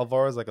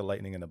Alvaro's like a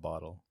lightning in a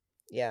bottle.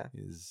 Yeah.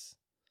 He's,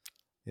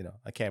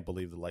 I can't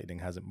believe the lightning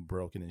hasn't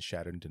broken and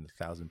shattered into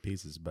 1,000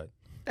 pieces, but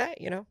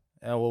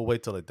and we'll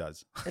wait till it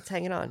does. It's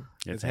hanging on.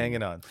 It's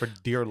hanging on for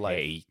dear life.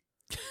 Hey.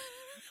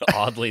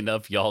 Oddly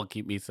enough, y'all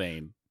keep me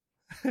sane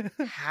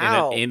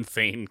How? in an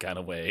insane kind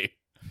of way.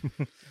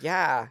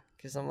 Yeah,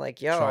 because I'm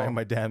like, yo, Trying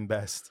my damn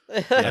best.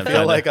 Yeah, I I'm feel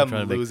trying like to- I'm I'm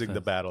trying to make losing the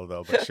sense. battle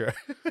though, but sure.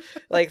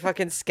 like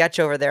fucking Sketch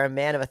over there, a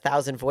man of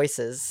 1,000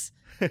 voices.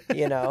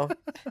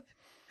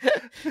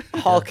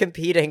 All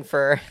competing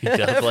for He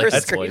does for like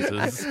his screen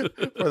voices. time.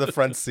 For the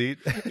front seat.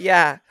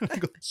 Yeah.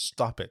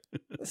 Stop it.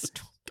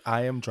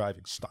 I am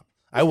driving. Stop.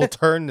 I will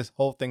turn this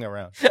whole thing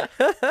around.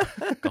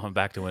 Going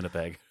back to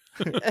Winnipeg.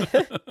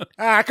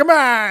 Come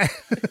on.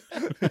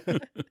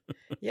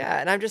 Yeah,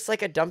 and I'm just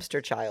like a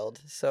dumpster child.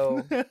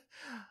 So,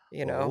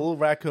 Little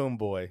raccoon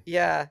boy.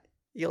 yeah,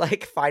 you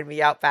like find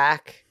me out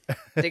back,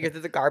 digging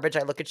through the garbage.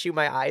 I look at you,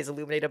 my eyes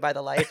illuminated by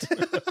the light,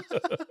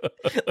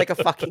 like a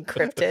fucking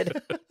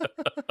cryptid.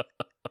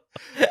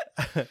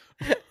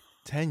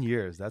 10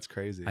 years. That's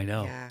crazy. I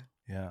know. Yeah.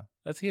 Yeah.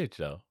 That's huge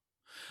though.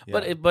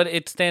 Yeah. But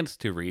it stands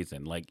to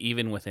reason. Like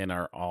even within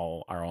our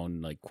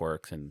own like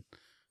quirks and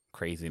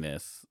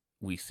craziness,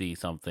 we see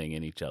something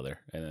in each other.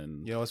 And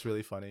then You know what's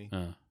really funny?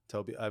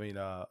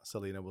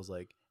 Selena was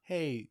like,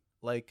 hey,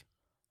 like,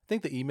 I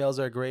think the emails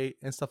are great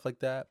and stuff like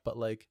that, but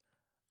like,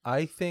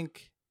 I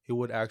think it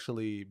would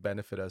actually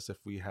benefit us if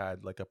we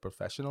had like a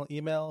professional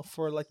email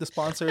for like the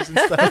sponsors and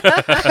stuff.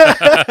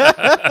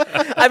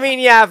 I mean,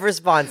 yeah, for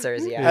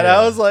sponsors, yeah. And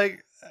I was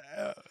like,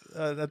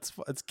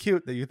 it's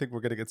cute that you think we're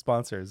gonna get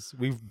sponsors.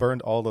 We've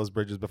burned all those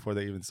bridges before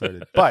they even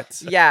started.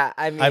 But Yeah,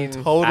 I mean, I'm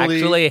totally.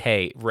 actually,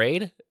 hey,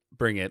 Raid,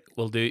 bring it.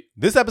 We'll do.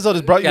 This episode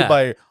is brought to you Yeah.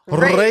 by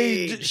Raid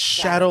Raid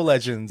Shadow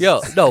Legends.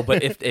 Yo, no,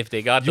 but if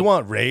they got you the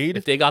want Raid?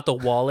 if they got the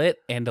wallet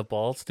and the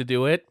balls to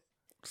do it,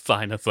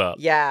 sign us up.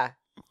 yeah,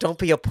 don't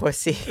be a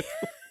pussy.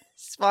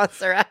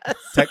 Sponsor us.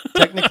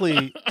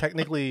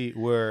 Technically,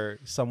 we're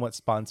somewhat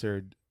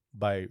sponsored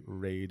by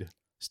Raid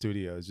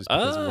Studios just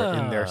because we're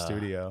in their Ah.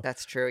 studio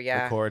That's true,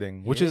 yeah.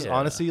 recording, which is Yeah.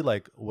 honestly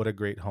like what a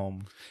great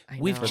home. I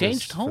We've know. this-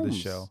 changed for this homes,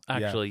 show. Yeah.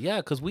 actually. Yeah,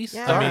 because we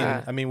Yeah.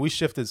 started. I mean, we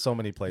shifted so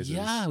many places.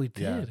 Yeah, we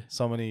did.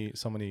 so many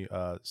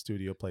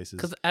studio places.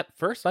 Because at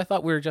first I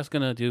thought we were just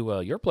gonna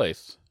do your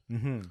place.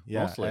 Yeah,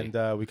 mostly.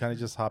 and we kind of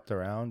just hopped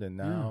around, and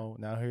now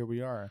here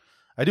we are.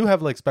 I do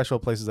have like special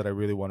places that I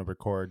really want to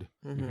record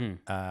Mhm.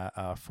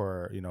 Mhm.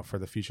 for for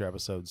the future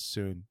episodes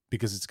soon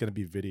because it's going to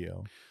be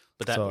video.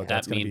 But that so that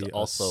that's gonna means be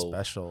also a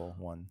special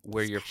one.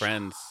 where your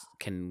friends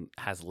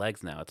has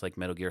legs now. It's like the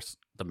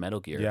Metal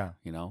Gear. Yeah.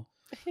 You know.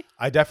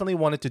 I definitely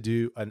wanted to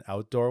do an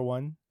outdoor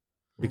one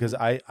because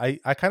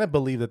Mm-hmm. I kind of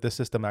believe that this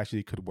system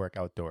actually could work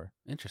outdoor,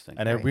 Interesting.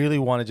 and I Right. really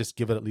want to just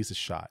give it at least a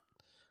shot.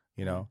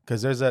 You Mm-hmm. know,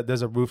 because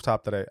there's a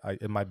rooftop that I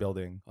in my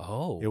building.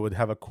 Oh. It would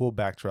have a cool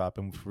backdrop,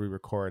 and if we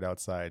record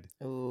outside,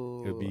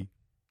 Ooh. it would be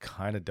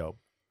kind of dope.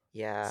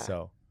 Yeah.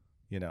 So,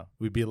 you know,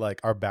 we'd be like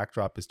our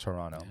backdrop is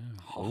Toronto,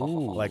 Yeah.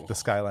 Ooh. like the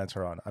skyline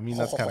Toronto. I mean,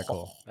 that's kind of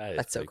cool. That is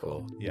That's so pretty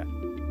cool. Yeah.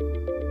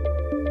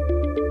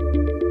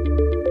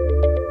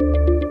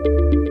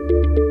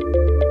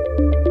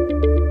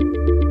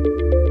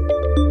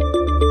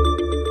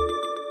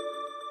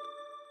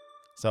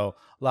 So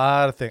a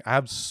lot of things. I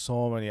have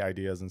so many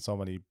ideas and so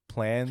many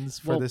plans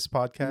for Well, this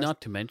podcast.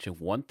 Not to mention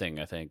one thing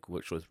I think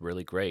which was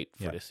really great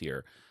for Yeah. this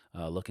year.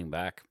 Looking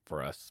back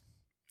for us,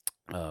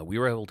 we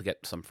were able to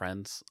get some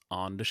friends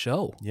on the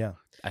show. Yeah,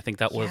 I think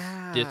that was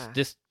Yeah.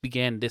 this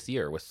began this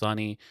year with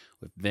Sonny,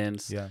 with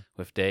Vince, yeah.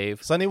 with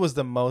Dave. Sunny was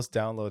the most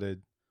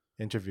downloaded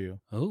interview,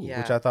 Oh, Yeah.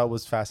 which I thought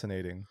was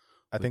fascinating.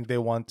 I think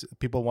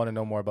people want to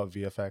know more about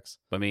VFX.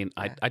 I mean,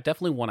 Yeah. I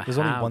definitely want to There's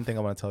have. only one thing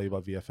I want to tell you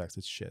about VFX.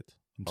 It's shit.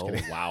 I'm just Oh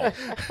kidding. wow!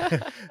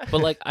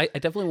 But like, I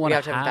definitely want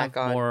have to to have him have back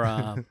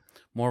on.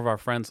 more of our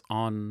friends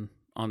on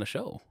the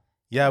show.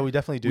 yeah, we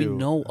definitely do. We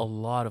know a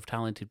lot of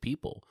talented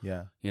people.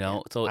 Yeah. You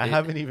know, so I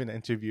haven't even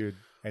interviewed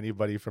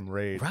anybody from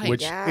Raid, Right.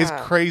 which is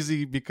Yeah.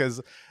 crazy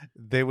because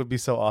they would be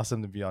so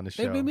awesome to be on the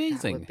show. They'd be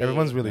amazing. would be-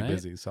 Everyone's really Right?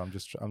 busy, so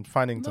I'm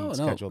finding some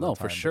schedule. No, the for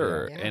time, but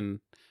sure. Yeah. And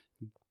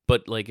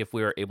but like, if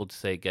we were able to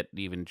say get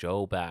even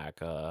Joe back,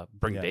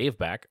 bring Yeah. Dave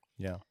back.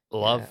 Yeah.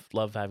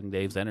 Love having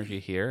Dave's energy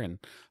here, and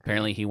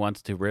apparently he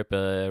wants to rip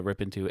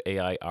into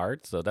AI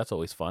art, so that's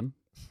always fun.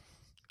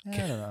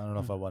 Yeah, I don't know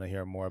if I want to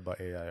hear more about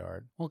AI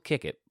art. Well,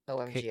 kick it.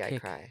 OMG, I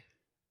Kick. cry.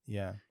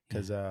 Yeah,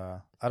 because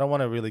I don't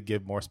want to really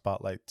give more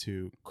spotlight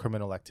to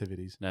criminal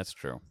activities. That's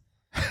true.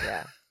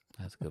 Yeah.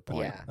 That's a good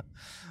point.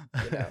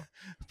 Yeah. You know.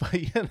 But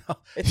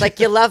It's like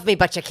you love me,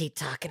 but you keep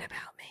talking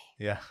about me.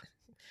 yeah,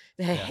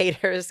 The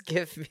haters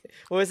give me.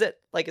 What was it?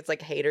 Like it's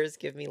like haters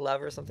give me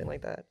love or something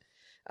like that.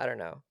 I don't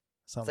know.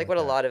 something It's like what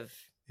a that. lot of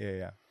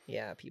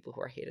Yeah, people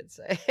who are hated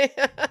say.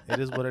 it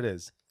is what it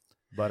is.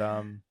 But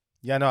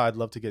yeah, no, I'd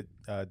love to get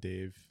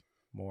Dave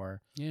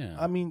more. Yeah.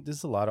 I mean,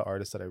 there's a lot of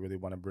artists that I really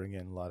want to bring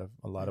in. A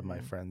lot of my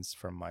Mhm. friends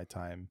from my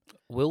time.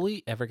 Will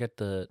we ever get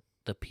the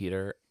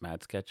Peter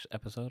Mad Sketch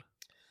episode?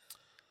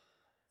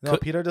 No,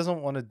 Could- Peter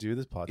doesn't want to do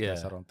this podcast.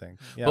 Yeah. I don't think.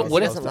 Yeah, But I was-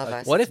 what I if- was- Love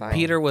us, What it's if fine.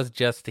 Peter was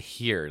just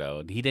here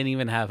though? He didn't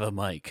even have a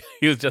mic.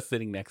 He was just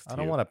sitting next to I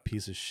don't you. want a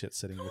piece of shit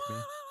sitting with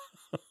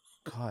me.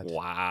 God.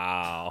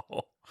 Wow.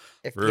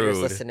 If Peter's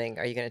Rude. listening,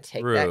 are you gonna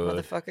take that, Rude.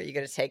 motherfucker? Are you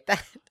gonna take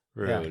that?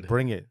 Yeah, Rude.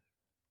 bring it.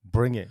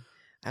 Bring it.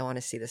 I want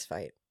to see this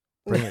fight.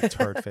 Bring it,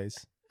 turd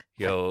face.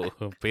 Yo,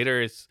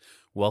 Peter is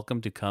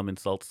welcome to come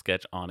insult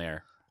Sketch on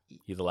air.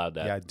 He's allowed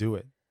that. Yeah, do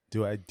it.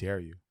 Do it. I dare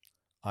you.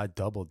 I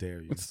double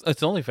dare you.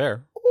 It's only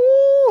fair.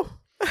 Ooh.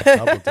 I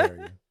double dare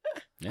you.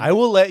 Yeah. I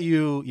will let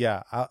you.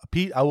 Yeah,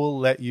 Pete. I will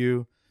let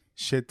you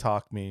shit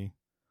talk me.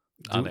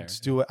 On air.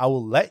 Just do it. I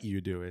will let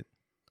you do it.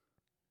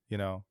 You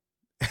know,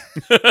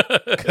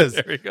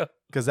 there we go.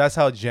 because that's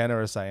how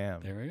generous I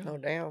am. There we go. Oh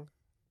damn.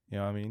 You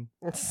know what I mean?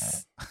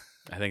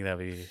 I think that'd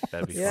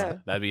be Yeah.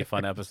 fun. That'd be a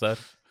fun episode.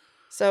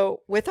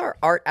 So with our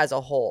art as a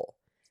whole,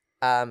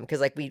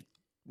 because like we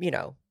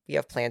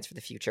have plans for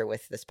the future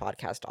with this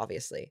podcast,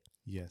 obviously.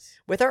 Yes.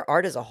 With our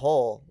art as a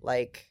whole,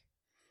 like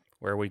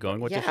Where are we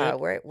going with this? yeah,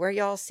 shit? where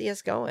y'all see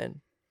us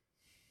going?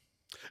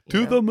 To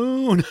You know? the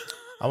moon.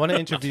 I want to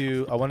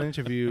interview. I want to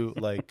interview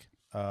like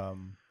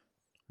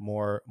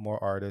more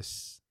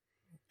artists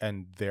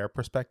and their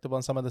perspective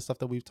on some of the stuff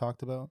that we've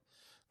talked about.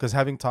 Because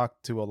having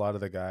talked to a lot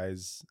of the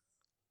guys,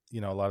 a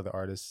lot of the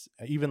artists,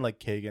 even like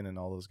Kagan and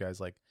all those guys,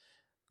 like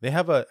they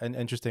have an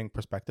interesting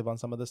perspective on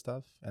some of this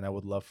stuff, and I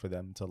would love for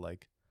them to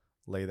like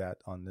lay that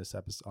on this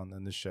episode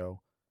on this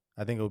show.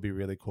 I think it would be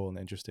really cool and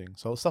interesting.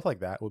 So stuff like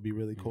that would be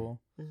really Mhm.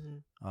 cool.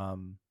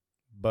 Mhm.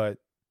 But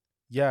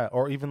yeah,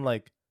 or even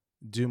like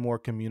do more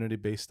community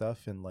based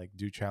stuff and like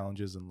do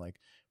challenges and like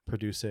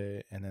produce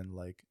it, and then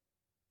like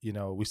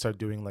we start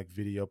doing like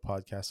video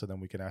podcasts, so then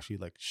we can actually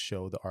like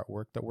show the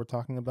artwork that we're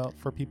talking about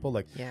for people,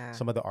 like Yeah.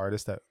 some of the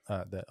artists that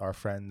are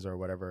friends or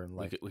whatever, and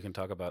like we can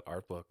talk about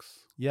art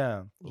books.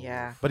 yeah.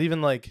 Yeah. But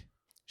even like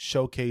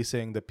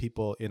showcasing the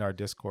people in our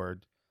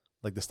Discord,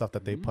 like the stuff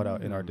that they put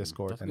out in our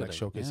Discord, that's a and good like idea.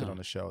 showcase it Yeah. on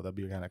the show. That'd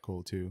be kind of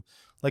cool too.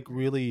 Like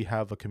really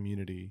have a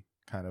community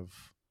kind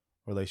of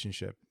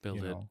relationship. Build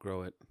you it, know?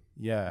 grow it.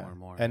 Yeah, more and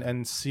more, and yeah.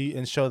 and see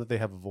and show that they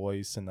have a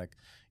voice, and like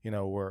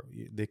where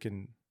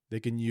they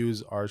can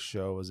use our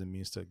show as a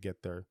means to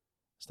get their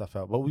stuff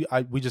out. But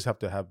we just have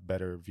to have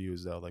better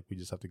views though. Like we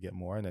just have to get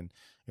more, and then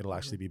it'll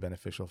actually be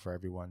beneficial for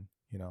everyone.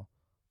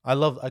 I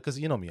love, because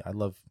me, I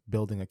love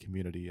building a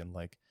community and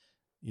like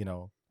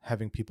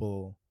having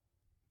people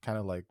kind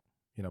of like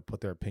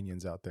put their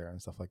opinions out there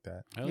and stuff like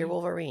that. Hell You're yeah.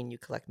 Wolverine. You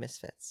collect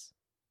misfits.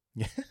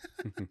 Yeah.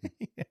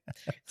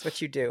 That's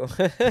what you do.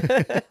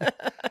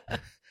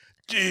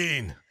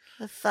 Gene.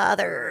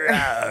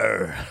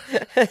 Father.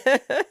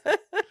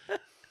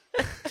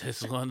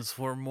 This one's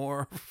for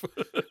more.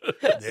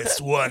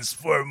 This one's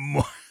for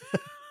more.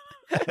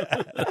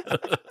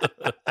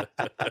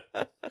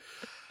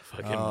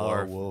 Fucking Oh,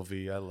 more.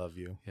 Wolvie, I love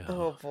you. Yeah.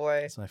 Oh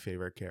boy. It's my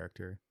favorite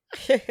character.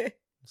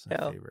 It's my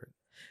No. favorite.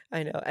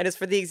 I know. And it's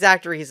for the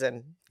exact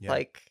reason. Yeah.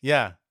 Like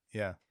Yeah.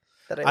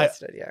 that I I-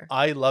 listed, yeah.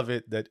 I love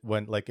it that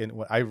when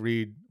I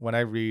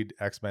read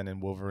X-Men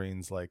and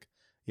Wolverine's like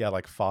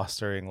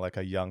fostering like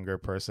a younger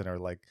person or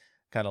like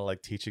kind of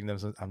like teaching them.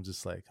 I'm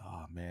just like,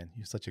 oh man,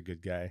 you're such a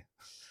good guy.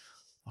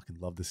 Fucking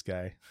love this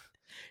guy.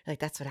 Like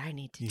that's what I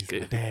need to He's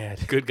do. my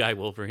dad. Good guy,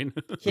 Wolverine.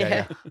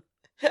 Yeah.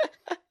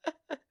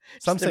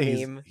 Some Just a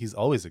say meme. he's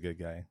always a good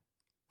guy.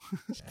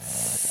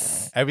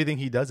 Everything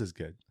he does is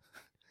good.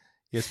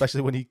 Yeah,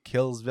 especially when he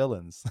kills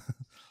villains,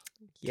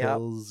 Yep.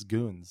 kills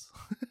goons.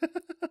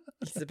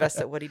 He's the best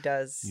at what he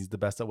does. He's the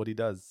best at what he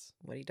does.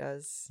 What he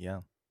does Yeah,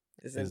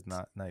 isn't is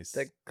not nice.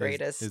 the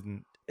greatest.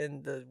 Isn't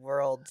in the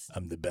world.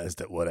 I'm the best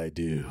at what I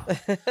do,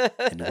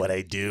 and what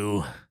I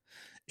do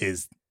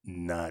is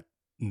not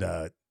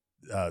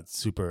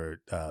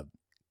super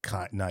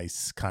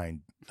nice,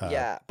 kind.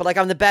 Yeah, but like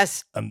I'm the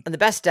best. I'm the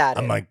best at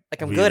it. I'm like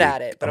I'm really, good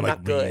at it, but I'm like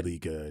not good. Really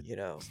good. You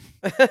know.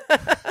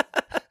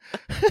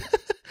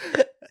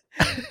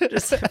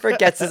 Just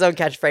forgets his own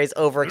catchphrase,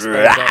 over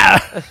explains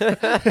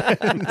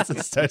it.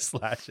 Just starts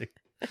slashing.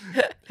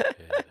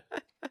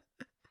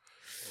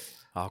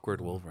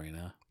 Awkward Wolverine,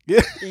 huh?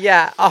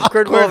 Yeah,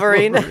 awkward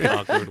Wolverine.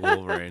 Awkward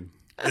Wolverine.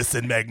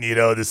 Listen,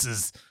 Magneto, this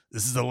is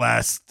the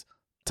last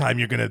time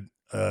you're gonna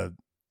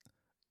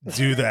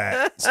do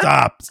that.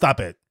 Stop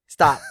it.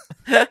 Stop.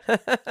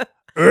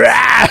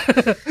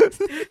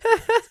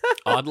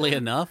 Oddly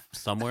enough,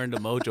 somewhere in the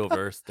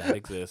Mojoverse that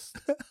exists.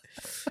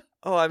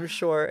 Oh, I'm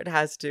sure it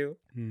has to.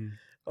 Oh,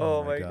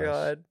 Oh my my gosh.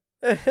 god.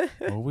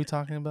 What were we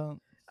talking about?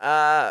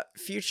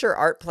 Future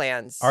art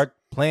plans. Art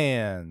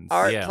plans.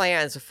 Art Yeah.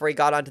 plans before we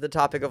got onto the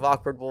topic of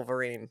awkward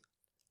Wolverine.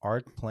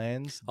 Art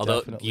plans. Although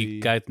definitely.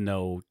 you guys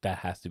know that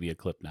has to be a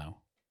clip now.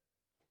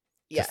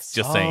 Yes.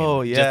 Just saying.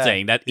 Oh, yeah. Just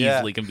saying. That Yeah.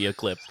 easily can be a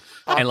clip.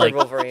 awkward And like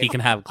Wolverine. he can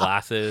have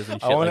glasses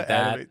and I shit want like to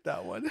that. animate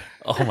that one.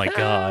 Oh my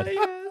god.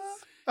 Yes.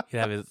 He'd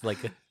have his like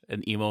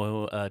an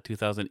emo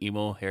 2000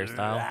 emo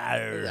hairstyle.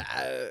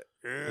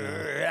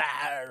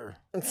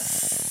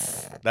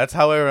 That's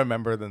how I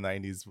remember the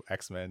 90s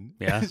X-Men.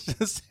 Yeah. It's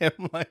just him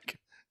like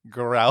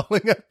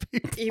growling at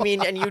people. You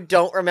mean, and you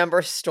don't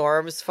remember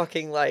Storm's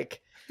fucking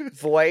like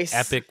voice?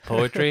 Epic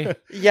poetry.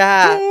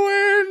 Yeah.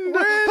 Wind,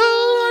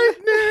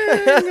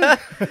 lightning.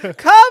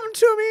 Come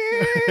to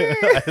me.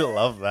 I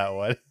love that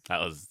one. That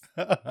was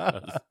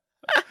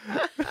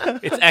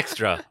it's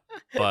extra,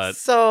 but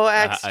So I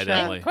extra.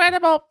 definitely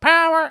Incredible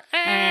power.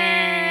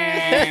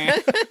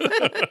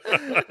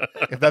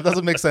 If that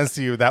doesn't make sense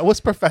to you, that was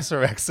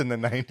Professor X in the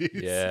 90s.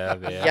 yeah.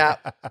 Yeah.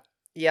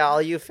 Yeah,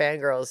 all you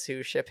fangirls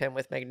who ship him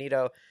with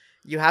Magneto,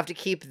 you have to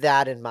keep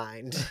that in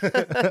mind.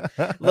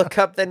 Look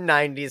up the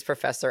 90s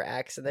Professor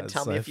X and then That's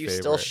tell me my if you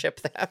still favorite. ship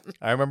them.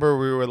 I remember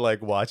we were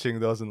like watching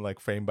those in like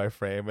frame by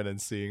frame and then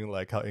seeing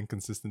like how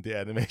inconsistent the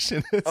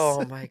animation is.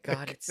 Oh my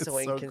god, it's It's so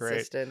so great.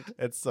 inconsistent.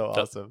 It's so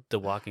awesome. The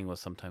walking was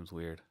sometimes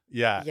weird.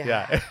 Yeah.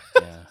 Yeah.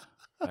 Yeah,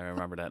 I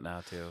remember that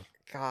now too.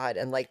 God,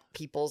 and like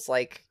people's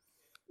like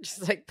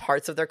just like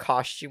parts of their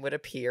costume would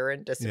appear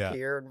and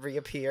disappear and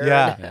reappear.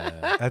 Yeah.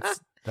 Yeah.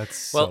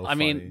 That's Well, so I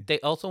mean, funny. they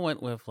also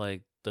went with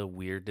like the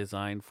weird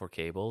design for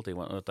Cable. They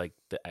went with like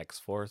the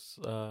X-Force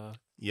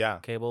yeah.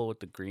 Cable with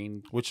the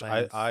green. Which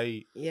bands.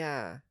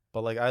 Yeah.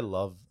 but like I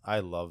love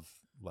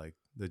like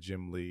the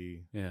Jim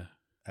Lee Yeah.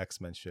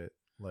 X-Men shit.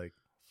 Like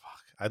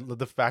fuck. I love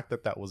the fact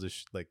that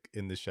was like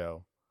in the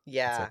show. It's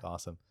Yeah. like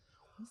awesome.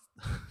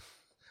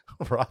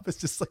 Rob is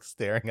just like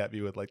staring at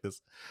me with like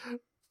this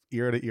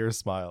ear to ear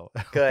smile.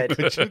 Good.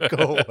 Could you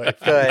go away?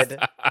 Good.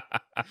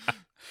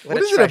 What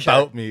a is it treasure.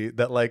 about me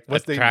that like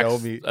once they know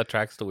me,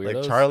 attracts the weirdos.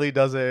 like Charlie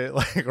does it,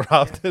 like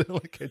Rob did it,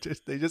 like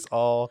they just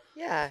all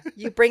Yeah.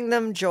 You bring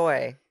them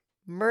joy.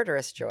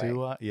 Murderous joy.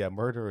 do. Yeah,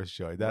 murderous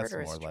joy. That's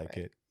Murderous more like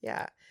joy. it.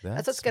 Yeah.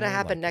 That's what's gonna more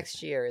happen like it.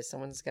 next year is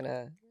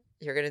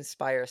you're gonna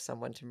inspire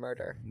someone to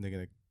murder. They're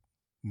gonna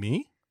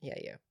me. Yeah,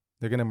 you.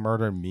 They're gonna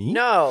murder me.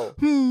 No.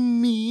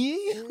 Me?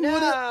 No.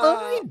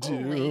 What did I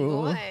do?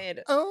 Oh my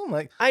god. Oh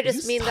my! I Will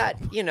just you mean stop?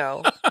 that, you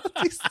know.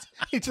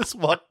 He just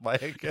walked by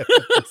again.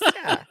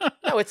 Yeah.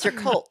 No, it's your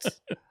cult.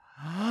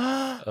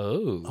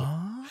 Oh.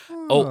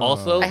 Oh,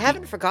 also- I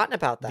haven't forgotten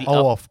about that. The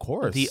Oh, of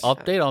course. The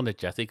update on the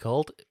Jesse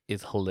cult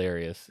is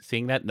hilarious.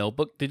 Seeing that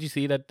notebook, did you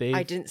see that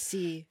I didn't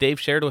see. Dave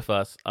shared with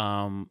us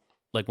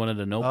like one of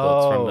the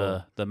notebooks from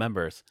Oh. the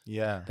members.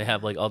 Yeah, They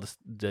have like all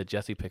the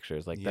Jesse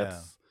pictures. Like Yeah.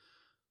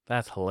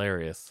 that's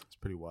hilarious. it's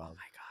pretty wild.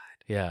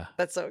 Yeah.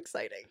 That's so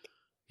exciting.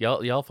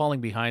 Y'all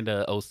falling behind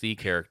a OC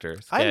character.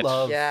 I sketch.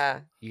 love.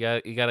 Yeah. You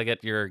got to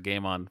get your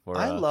game on for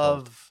I Cult.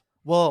 love.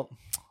 Well,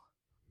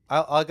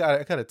 I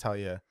gotta tell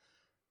you,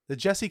 the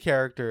Jesse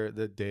character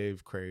that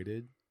Dave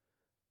created,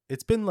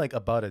 it's been like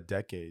about a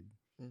decade.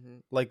 Hmm.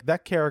 Like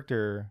that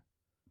character,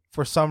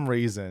 for some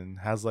reason,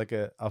 has like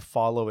a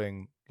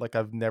following like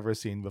I've never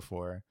seen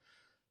before.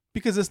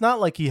 Because it's not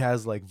like he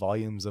has like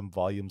volumes and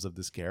volumes of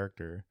this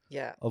character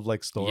Yeah. of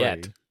like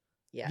story.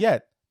 Yeah.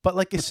 Yet. But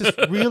like it's just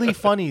really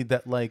funny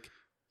that like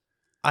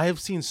I have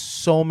seen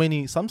so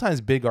many sometimes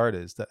big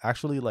artists that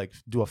actually like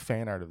do a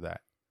fan art of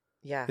that.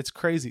 Yeah. It's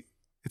crazy.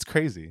 It's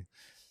crazy.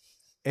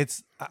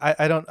 It's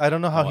I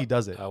don't know how he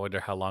does it. I wonder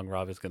how long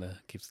Rob is gonna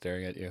keep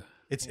staring at you.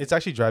 It's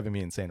actually driving me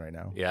insane right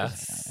now. Yeah,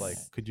 Like,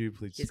 could you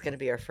please? He's gonna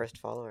be our first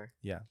follower.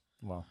 Yeah.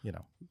 Well, you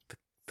know. the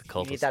You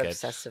cult need of that sketch.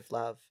 obsessive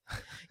love.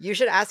 You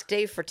should ask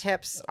Dave for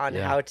tips on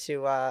Yeah. how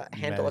to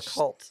handle Manage- a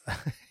cult.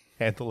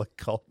 Handle a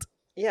cult.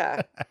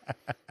 Yeah.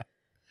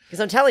 Because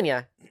I'm telling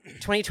you,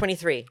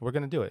 2023. We're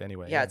gonna do it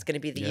anyway. Yeah, it's gonna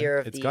be the Yeah. year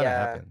of It's the gonna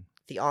happen.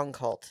 the Ong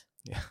cult.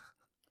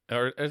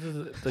 Or is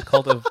it the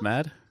cult of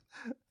Mad?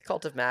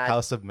 Cult of Mad.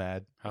 House of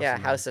Mad. yeah,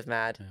 of Mad. House of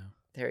Mad. Yeah.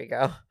 There you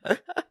go.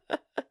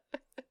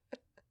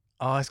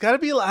 Oh, it's gotta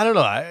be. I don't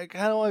know. I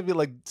kind of want to be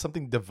like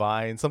something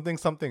divine, something.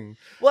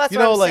 Well, that's You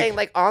what know, I'm like- saying.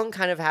 Like Ong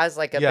kind of has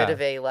like a Yeah, bit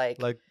of a like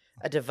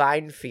a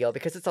divine feel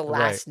because it's a Right.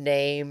 last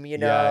name, you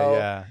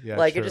know. Yeah.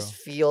 like true. it just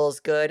feels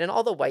good, and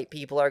all the white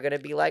people are gonna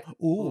be like,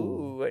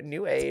 Ooh. "Ooh,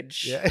 new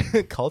age."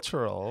 Yeah,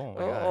 cultural. Oh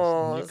my gosh,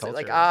 Oh, new so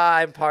like culture.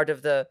 I'm part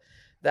of the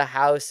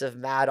house of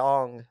Mad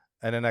Ong.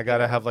 And then I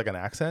gotta yeah. have like an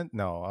accent.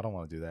 No, I don't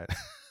want to do that.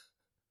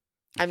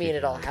 I mean,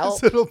 it'll help.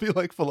 So it'll be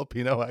like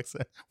Filipino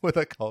accent with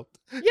a cult.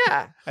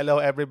 Yeah. Hello,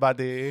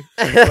 everybody.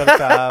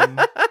 Welcome.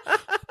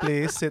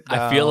 Please sit down.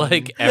 I feel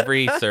like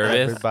every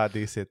service,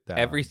 Everybody sit down.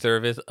 every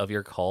service of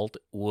your cult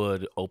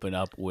would open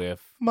up with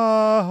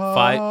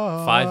My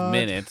five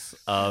minutes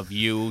of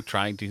you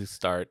trying to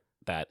start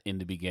that in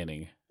the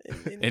beginning.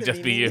 It'd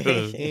just be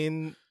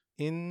you.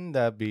 In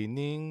the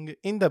beginning, ning.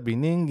 In the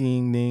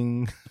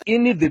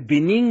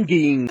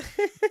beginning.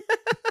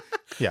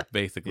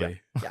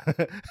 Basically. Yeah.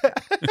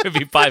 It'd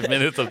be 5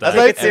 minutes of that. That's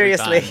like- every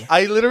seriously. time.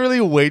 I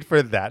literally wait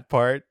for that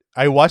part.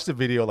 I watch the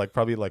video like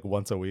probably like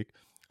once a week,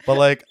 but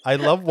like I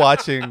love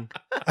watching.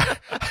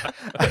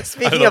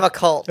 Speaking of a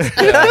cult.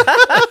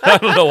 I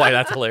don't know why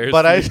that's hilarious.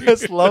 But to I me.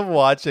 just love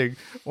watching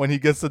when he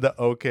gets to the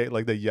okay,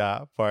 like the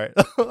yeah part.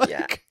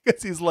 Yeah.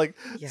 Because he's like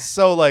Yeah.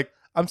 so like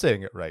I'm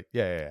saying it right.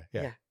 Yeah.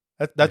 Yeah.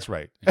 That's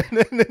right.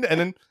 And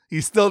then he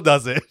still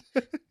does it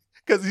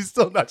because he's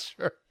still not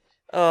sure.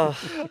 Oh,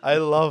 I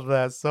love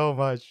that so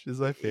much. It's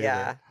my favorite.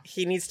 yeah.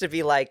 He needs to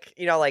be like,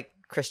 you know, like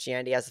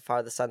Christianity has the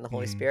Father, the Son, the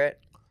Holy Mhm. Spirit.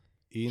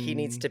 He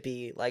needs In- to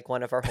be like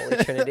one of our Holy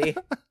Trinity.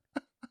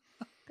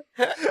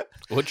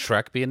 Would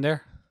Shrek be in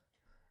there?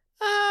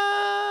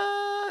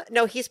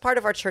 No, he's part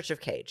of our Church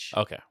of Cage.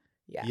 Okay.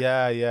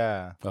 Yeah.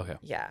 Yeah. Okay.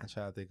 Yeah. I'm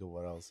trying to think of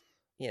what else.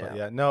 You know. But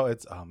yeah, no,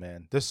 it's oh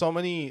man. There's so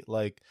many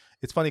like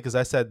it's funny because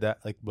I said that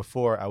like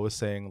before I was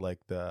saying like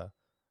the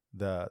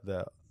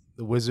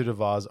Wizard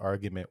of Oz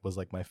argument was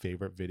like my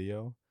favorite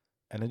video.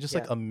 And then just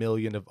like Yeah. a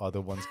million of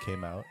other ones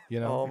came out, you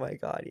know? Oh my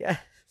God. Yeah.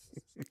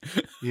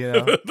 You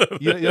know?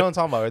 you know what I'm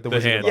talking about, right? The The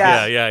Wizard hand. of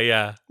Oz. Yeah.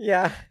 Yeah.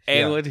 Yeah.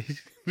 And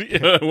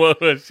Yeah. what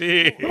was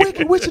she?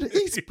 Wicked Witch of the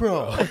East,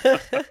 bro.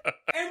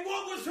 And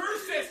what was her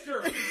sister?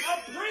 A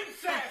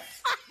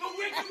princess! The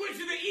Wicked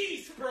Witch of the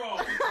East, bro!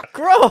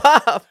 Grow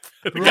up.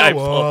 The guy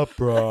Grow up,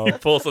 bro. He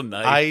pulls a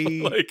knife. I-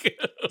 like,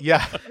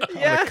 Yeah. I'm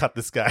Yeah. gonna cut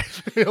this guy.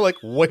 You're like,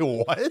 wait,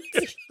 what?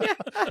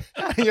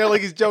 And you're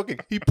like, he's joking.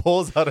 He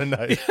pulls out a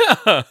knife.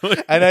 yeah.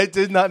 And I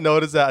did not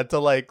notice that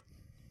until like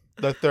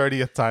the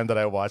 30th time that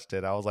I watched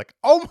it. I was like,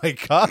 oh my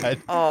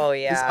God. Oh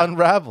This yeah.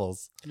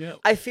 unravels. Yeah.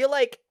 I feel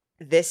like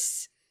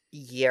this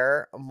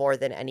year more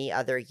than any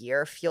other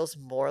year feels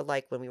more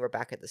like when we were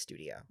back at the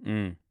studio.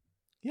 Mm.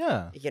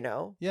 Yeah. You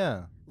know,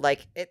 Yeah.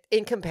 like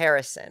in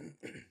comparison,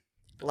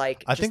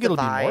 like I just think the it'll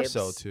be more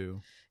so vibes.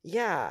 too.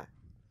 Yeah,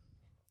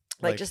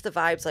 like just the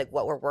vibes, like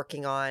what we're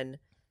working on,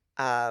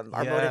 our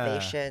Yeah.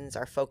 motivations,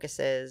 our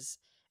focuses,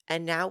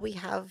 and now we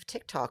have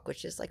TikTok,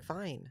 which is like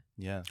fine.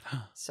 Yeah.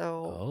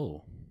 So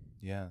Oh.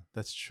 Yeah.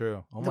 That's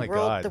true. Oh the my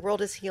world, God. the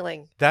world is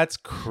healing. That's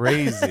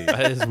crazy.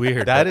 That is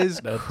weird. That but is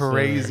that's,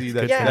 crazy. it's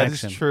good That is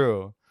connection.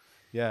 true.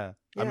 Yeah.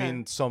 I Yeah.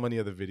 mean, so many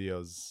of the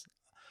videos,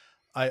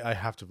 I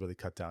have to really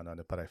cut down on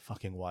it, but I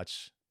fucking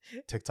watch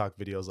TikTok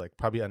videos like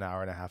probably an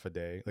hour and a half a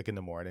day, like in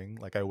the morning.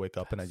 Like I wake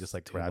up and I just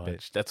like Too grab it.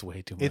 much. That's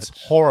way too much. It's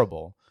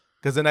horrible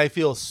because then I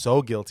feel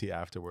so guilty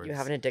afterwards. You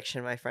have an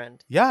addiction, my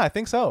friend. Yeah, I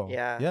think so.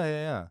 Yeah.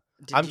 Yeah.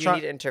 Did I'm you try-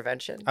 need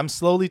intervention? I'm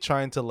slowly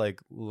trying to like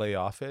lay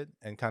off it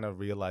and kind of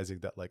realizing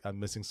that like I'm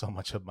missing so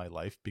much of my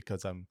life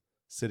because I'm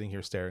sitting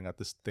here staring at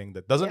this thing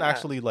that doesn't Yeah.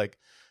 actually like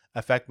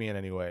affect me in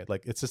any way.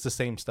 Like it's just the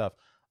same stuff.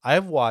 I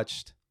have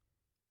watched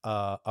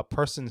a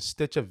person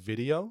stitch a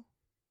video,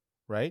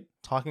 right?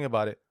 Talking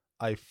about it.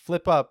 I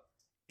flip up,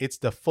 it's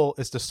the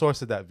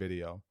source of that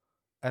video.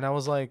 And I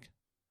was like,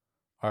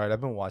 all right,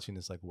 I've been watching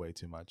this like way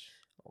too much.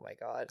 Oh my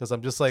God. Because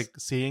I'm just like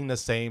seeing the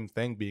same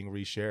thing being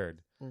reshared.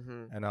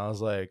 hmm And I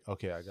was like,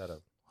 okay, I gotta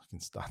fucking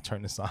stop,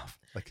 turn this off.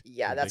 Like,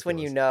 Yeah, that's when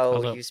you ridiculous. know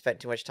Although- you spent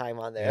too much time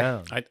on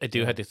there. Yeah, I do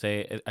Yeah. have to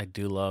say I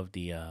do love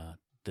the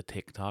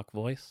TikTok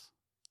voice.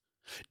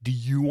 Do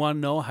you want to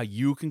know how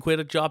you can quit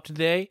a job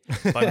today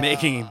by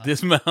making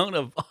this amount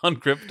of on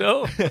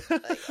crypto?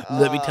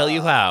 Let me tell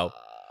you how.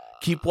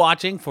 Keep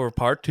watching for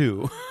part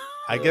 2.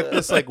 I get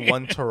this like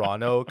one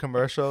Toronto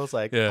commercial. It's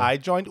like, Yeah. I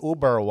joined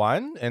Uber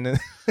One, and then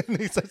and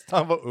he starts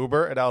talking about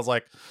Uber, and I was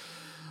like,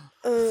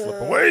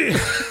 flip away.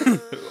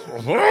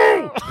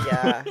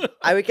 Yeah.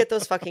 I would get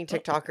those fucking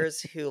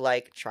TikTokers who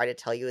like try to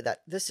tell you that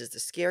this is the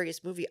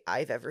scariest movie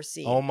I've ever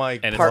seen. Oh my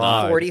And it's Part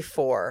not.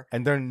 44.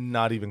 And they're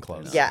not even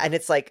close. Yeah, and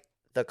it's like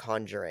The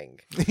Conjuring.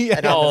 yeah.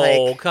 And I'm Oh,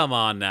 like- come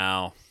on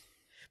now.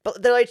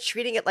 But they're like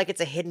treating it like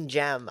it's a hidden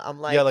gem. I'm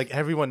like, yeah, like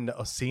everyone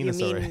knows, seen you this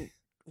mean already.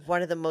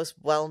 one of the most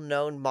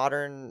well-known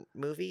modern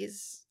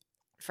movies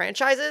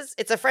franchises?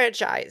 It's a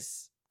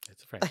franchise.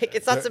 It's a franchise. Like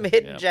it's not some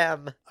hidden Yeah.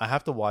 gem. I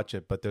have to watch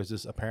it, but there's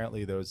this.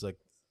 Apparently, there was like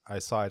I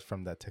saw it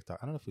from that TikTok.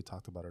 I don't know if we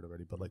talked about it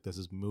already, but like there's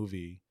this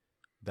movie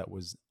that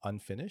was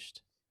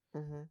unfinished.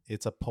 Hmm.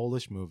 It's a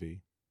Polish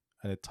movie,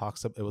 and it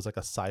talks. It was like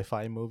a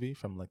sci-fi movie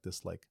from like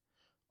this like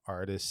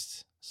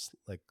artist,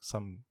 like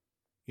some,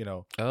 you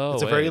know. Oh,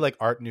 it's a very wait. like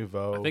Art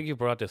Nouveau. I think you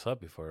brought this up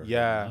before.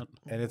 Yeah, did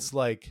you and it's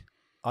like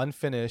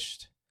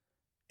unfinished,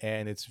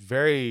 and it's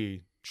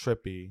very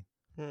trippy.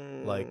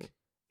 Hmm. Like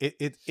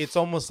it's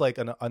almost like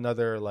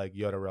another like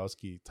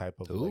Jodorowsky type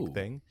of Ooh. like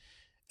thing,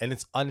 and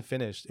it's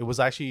unfinished. It was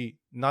actually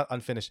not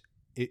unfinished.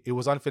 It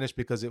was unfinished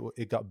because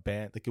it got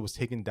banned. Like it was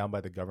taken down by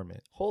the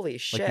government. Holy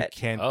Like shit. you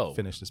can't Oh.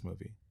 finish this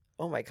movie.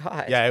 Oh my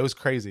god. Yeah, it was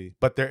crazy.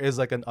 But there is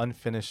like an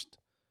unfinished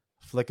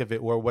flick of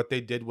it where what they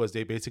did was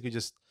they basically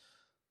just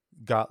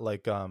got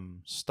like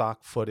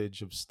stock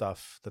footage of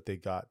stuff that they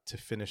got to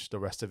finish the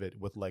rest of it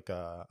with like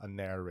a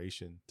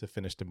narration to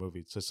finish the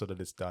movie so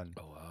that it's done.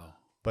 Oh wow.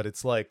 But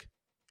it's like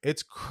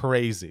it's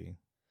crazy.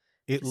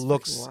 It It's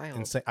looks fucking wild.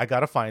 insane. I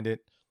gotta find it.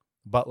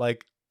 But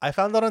like I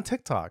found that on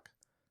TikTok.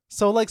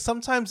 So like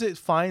sometimes it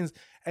finds,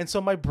 and so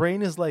my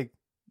brain is like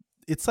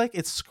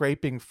it's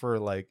scraping for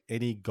like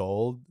any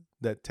gold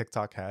that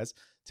TikTok has.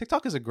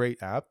 TikTok is a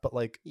great app, but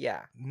like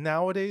Yeah,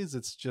 nowadays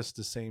it's just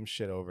the same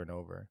shit over and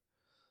over.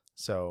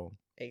 So,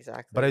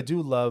 exactly. but I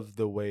do love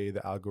the way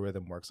the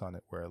algorithm works on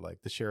it, where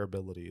like the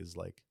shareability is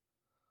like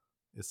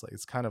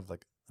it's kind of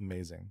like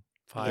amazing.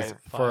 Five,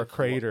 For a five-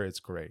 creator, it's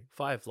great.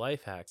 5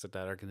 life hacks that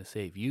are going to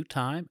save you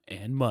time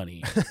and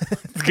money.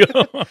 Let's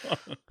go.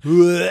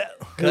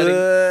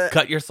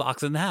 Cut your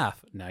socks in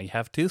half. Now you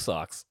have 2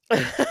 socks.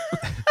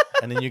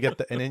 and then you get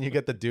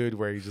the dude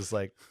where he's just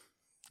like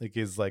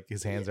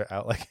his hands are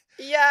out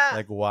Yeah,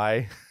 like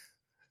why?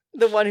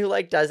 the one who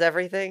like does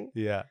everything.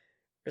 Yeah.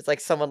 It's like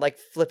someone like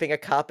flipping a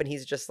cup, and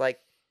he's just like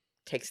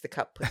takes the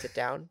cup, puts it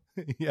down.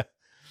 Yeah.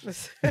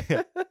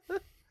 yeah,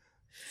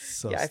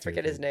 So I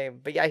forget his stupid. name,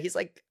 but yeah, he's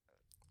like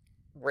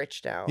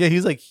rich now. Yeah,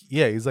 he's like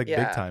Yeah.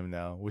 big time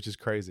now, which is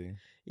crazy.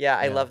 Yeah,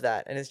 I Yeah. love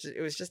that, and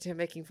it was just him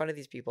making fun of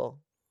these people,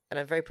 and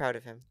I'm very proud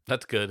of him.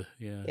 That's good.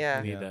 Yeah.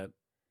 Yeah. We need Yeah. that.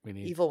 We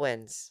need Evil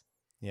wins.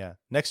 Yeah.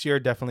 Next year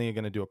definitely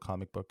gonna do a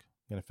comic book.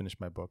 I'm gonna finish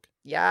my book.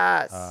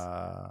 Yes.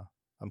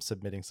 I'm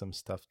submitting some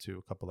stuff to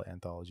a couple of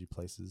anthology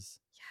places.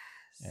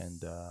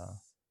 And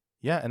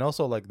yeah, and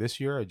also like this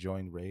year I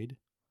joined Raid.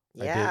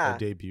 yeah, I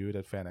debuted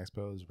at Fan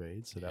Expo's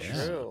Raid, so that Yeah.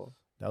 was true.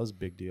 that was a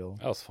big deal.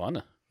 That was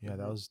fun. Yeah,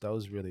 that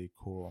was really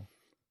cool.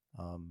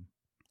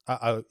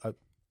 I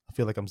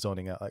feel like I'm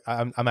zoning out. Like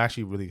I'm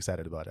actually really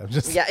excited about it. I'm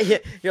just Yeah,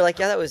 you're like,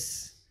 yeah, that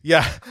was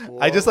yeah.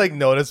 I just Cool. like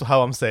noticed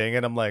how I'm saying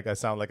it. I'm like I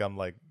sound like I'm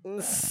like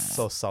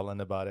so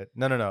sullen about it.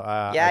 No.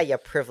 yeah, you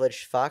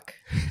privileged fuck.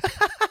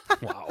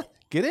 Wow.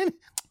 Get in,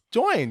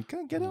 join,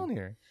 get on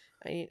here.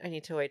 I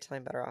need to wait till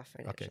I'm better off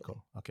financially.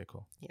 Okay,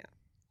 cool.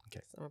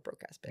 I'm a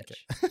broke ass bitch.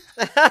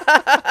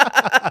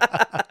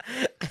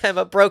 Okay. I'm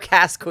a broke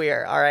ass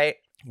queer. All right.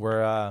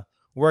 We're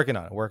working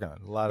on it. A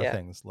lot of Yeah.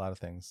 things.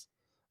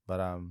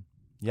 But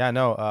yeah,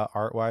 no,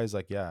 art wise,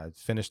 like yeah, I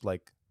finished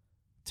like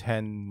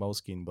 10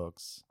 Moleskine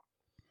books.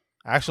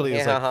 Actually,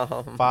 it's like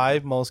Yeah.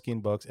 5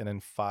 Moleskine books and then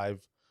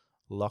 5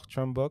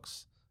 Locktrum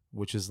books,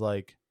 which is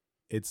like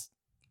it's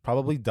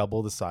probably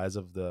double the size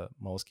of the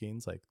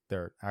Moleskines. Like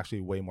they're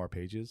actually way more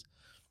pages.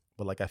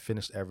 But like I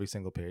finished every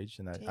single page,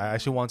 and I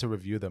actually want to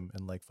review them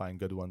and like find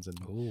good ones and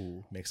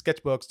Ooh. make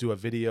sketchbooks, do a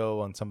video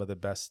on some of the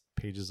best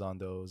pages on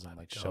those, and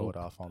like show it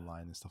dope. off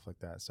online and stuff like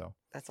that. So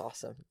That's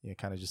awesome. yeah,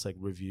 kind of just like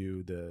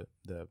review the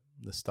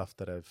stuff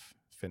that I've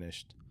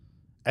finished.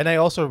 And I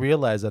also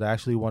realized that I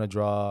actually want to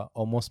draw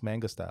almost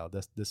manga style.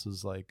 This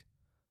was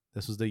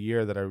the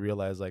year that I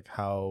realized like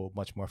how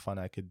much more fun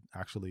I could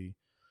actually,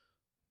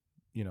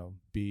 you know,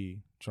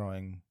 be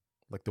drawing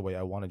like the way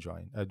I want to draw.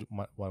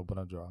 What I want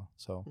to draw.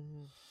 So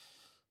Mhm.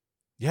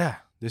 yeah,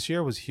 this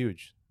year was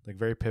huge, like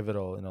very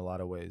pivotal in a lot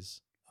of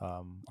ways.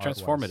 art-wise.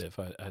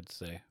 Transformative, I'd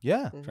say.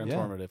 Yeah, Mhm.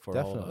 Transformative for all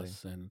of definitely.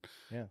 us. And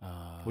Yeah.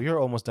 uh, Well, you're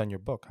almost done your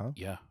book, huh?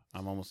 yeah,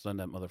 I'm almost done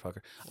that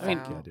motherfucker. I mean,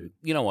 Wow. Yeah, dude.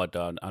 you know what,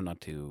 Don? I'm not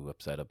too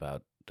upset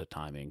about the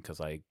timing because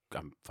I'm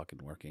fucking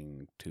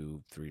working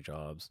 2-3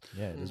 jobs.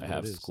 Yeah, it is I what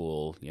have it is.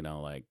 school. You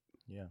know, like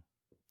Yeah,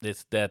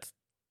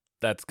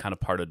 that's kind of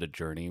part of the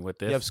journey with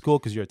this. you have school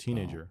because you're a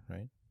teenager,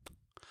 right?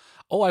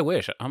 Oh, I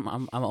wish. I'm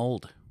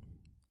old.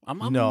 I'm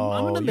No,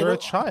 I'm in the you're middle. a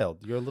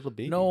child. You're a little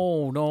baby.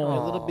 No, You're a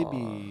no. little Aw.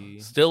 baby.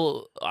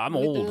 Still, I'm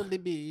Little old.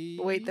 baby.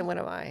 Wait, then what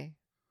am I?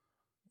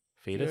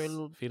 You're a Fetus,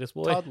 little fetus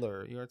boy.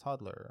 toddler. You're a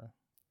toddler.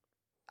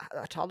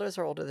 Toddlers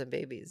are older than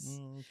babies.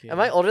 Okay. Am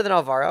I older than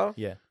Alvaro?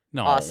 Yeah.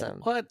 No, Awesome.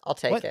 What? I'll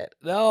take What? it.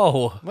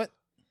 No. What?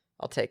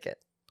 I'll take it.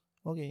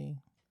 Okay.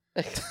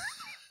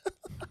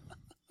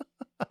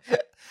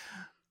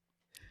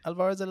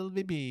 Alvaro's a little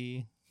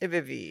baby. Hey,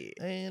 baby.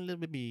 A little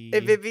baby. Hey,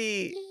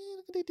 baby.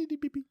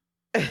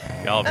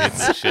 Y'all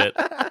piece of shit.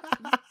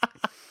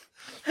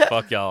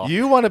 Fuck y'all.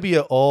 You want to be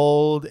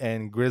old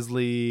and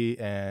grizzly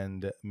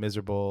and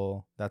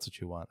miserable. That's what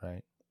you want,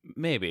 right?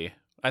 Maybe.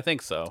 I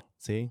think so.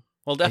 See?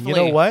 Well, And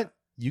definitely. you know what?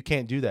 You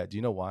can't do that. Do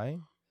you know why?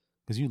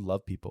 Because you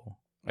love people.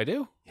 I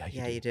do. Yeah,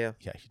 Yeah, you do.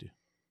 Yeah, you do.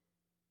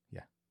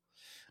 Yeah.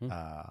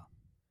 Hmm.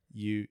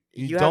 You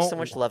You don't have so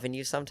much love in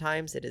you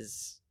sometimes. It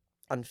is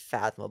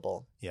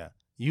unfathomable. Yeah.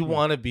 You Hmm.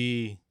 want to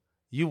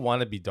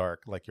be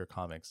dark like your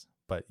comics,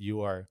 but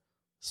you are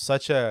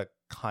such a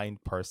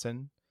kind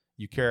person.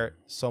 You care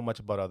so much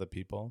about other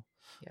people.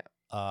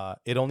 Yeah.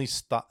 It only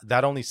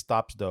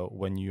stops though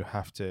when you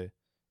have to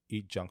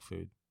eat junk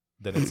food.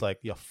 Then it's like,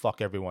 yeah, fuck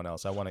everyone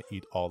else. I want to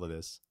eat all of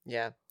this.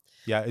 Yeah.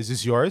 Yeah, is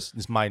this yours?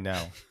 It's mine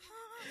now.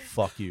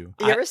 Fuck you.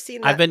 You ever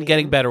seen that I've been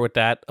getting meme? better with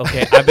that.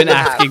 Okay. I've been You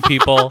have. asking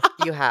people.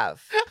 You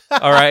have.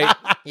 All right.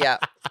 Yeah.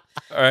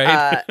 All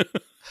right.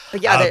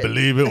 But yeah,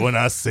 believe it when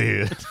I see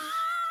it.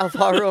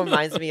 Alvaro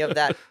reminds me of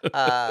that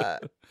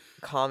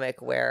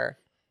comic where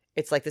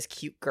it's like this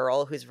cute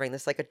girl who's wearing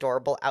this like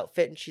adorable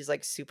outfit and she's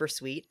like super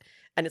sweet.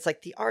 And it's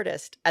like the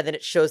artist. And then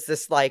it shows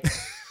this like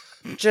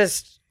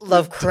just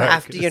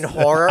Lovecraftian Darkest.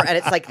 horror. And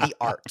it's like the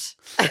art.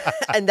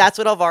 And that's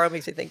what Alvaro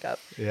makes me think of.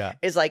 Yeah.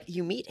 Is like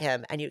you meet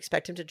him and you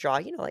expect him to draw,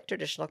 you know, like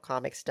traditional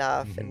comic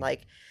stuff and Mhm.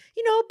 like,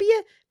 you know, be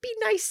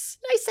nice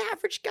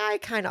average guy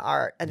kind of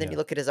art. And then Yeah. you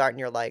look at his art and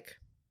you're like,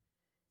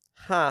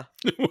 huh,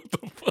 What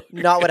the fuck?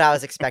 not what I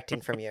was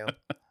expecting from you.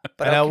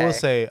 But And I will okay.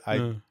 say, I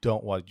Yeah.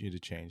 don't want you to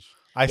change.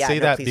 I Yeah, say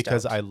no, that please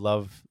because don't. I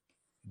love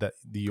that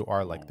you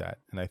are like Oh. that,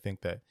 and I think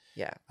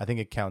Yeah.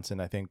 it counts,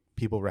 and I think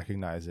people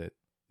recognize it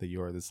that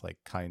you are this like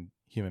kind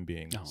human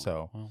being. Oh,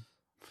 So, well.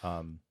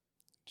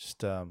 just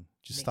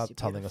Makes stop you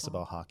telling us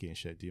beautiful. about hockey and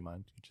shit. Do you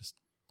mind? You just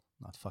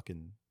not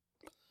fucking.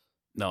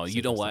 No, Say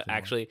you know that what? stuff anymore.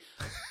 Actually,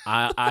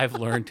 I've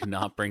learned to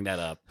not bring that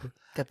up.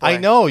 Good boy. I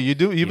know you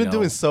do. You've You been know,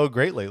 doing so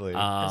great lately.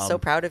 I'm so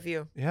proud of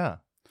you. yeah.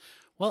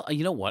 Well,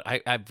 you know what?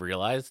 I've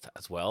realized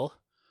as well.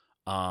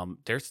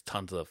 There's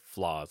tons of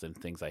flaws and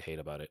things I hate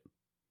about it.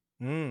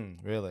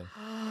 Really?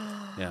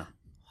 Yeah.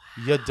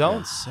 You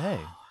don't say.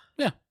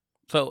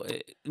 So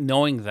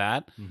knowing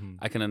that, Mhm.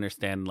 I can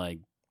understand like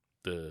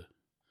the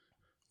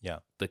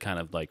the kind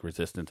of like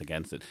resistance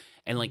against it.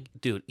 And like,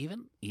 dude,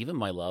 even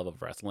my love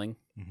of wrestling,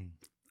 Mhm.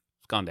 it's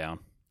gone down.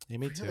 Yeah,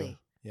 me too. Really?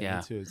 Yeah,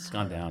 me too. It's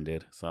gone down,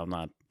 dude. So I'm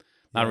not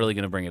Yeah. really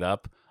gonna bring it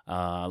up.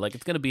 Like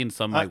it's gonna be in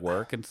some of my I-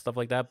 work and stuff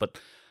like that. But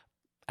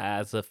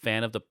as a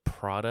fan of the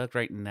product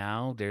right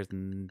now,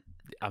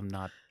 I'm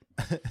not.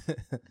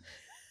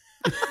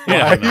 Why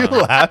Yeah, are you no.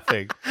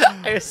 laughing?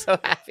 I'm so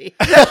happy.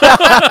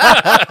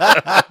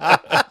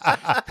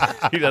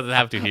 He doesn't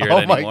have to hear it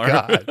Oh my anymore.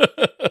 God.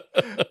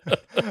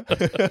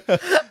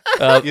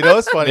 Uh, You know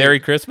what's funny? Merry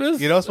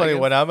Christmas. You know what's I funny?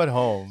 guess? When I'm at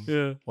home,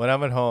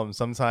 Yeah.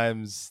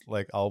 sometimes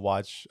like I'll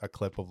watch a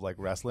clip of like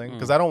wrestling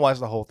because I don't watch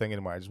the whole thing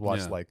anymore. I just watch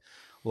Yeah. like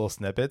little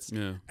snippets.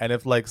 Yeah. And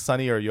if like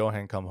Sonny or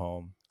Johan come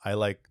home, I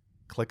like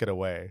click it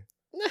away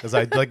because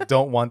I like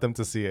don't want them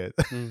to see it.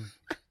 Mm.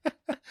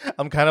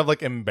 I'm kind of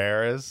like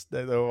embarrassed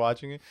that they're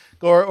watching it,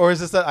 or is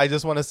this that I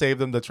just want to save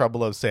them the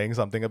trouble of saying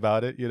something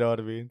about it? You know what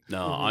I mean? No,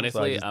 Mhm. So I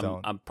honestly, just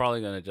don't. I'm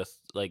probably gonna just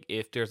like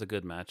if there's a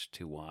good match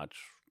to watch,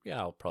 yeah,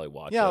 I'll probably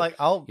watch Yeah, it. like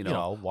I'll you you know, know,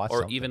 I'll watch or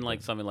something, even like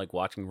but- something like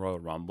watching Royal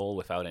Rumble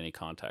without any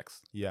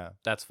context. yeah,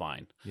 That's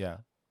fine. yeah.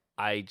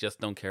 I just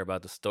don't care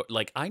about the story.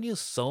 Like I knew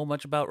so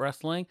much about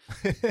wrestling,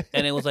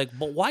 and it was like,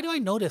 but why do I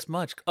know this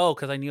much? Oh,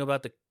 because I knew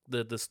about the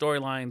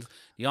storylines,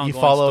 the ongoing You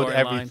followed storyline,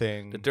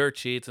 everything. the dirt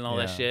sheets, and all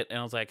that Yeah. shit. And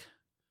I was like,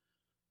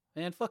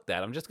 man, fuck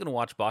that. I'm just gonna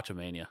watch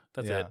Botchamania.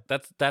 That's Yeah.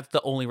 it. That's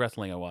the only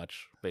wrestling I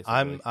watch. Basically,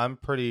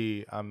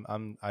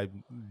 I'm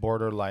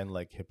borderline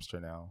like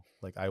hipster now.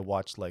 Like I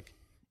watch like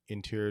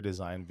interior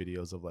design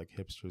videos of like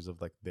hipsters of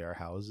like their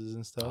houses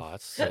and stuff. Oh,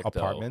 that's sick, though.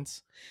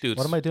 Apartments. dude.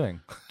 What am I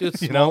doing? Dude,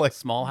 You small, know, like-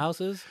 small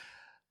houses.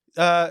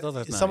 Some Those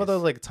of are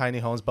those nice. like tiny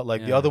homes, but like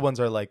the Yeah. other ones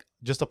are like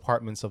just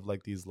apartments of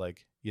like these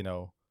like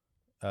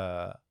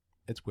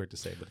it's weird to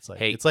say, but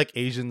Hey. it's like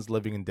Asians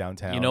living in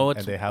downtown. You know what's-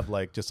 and they have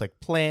like just like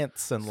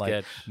plants and like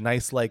Sketch.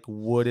 nice like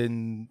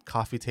wooden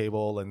coffee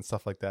table and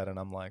stuff like that. And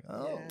I'm like,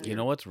 oh, Yeah. You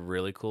know what's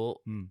really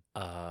cool? Hmm.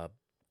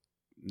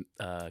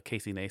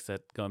 Casey Neistat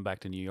going back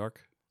to New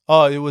York.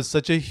 oh, it was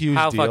such a huge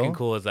How deal. fucking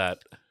cool is that?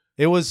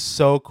 It was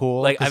so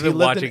cool. Like, 'cause I've he been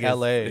lived watching in his-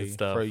 LA his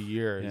stuff. for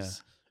years,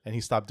 Yeah. and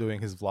he stopped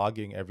doing his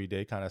vlogging every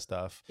day kind of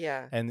stuff.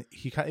 Yeah. And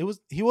he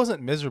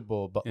wasn't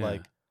miserable, but Yeah.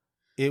 like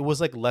it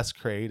was like less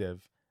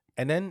creative.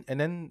 And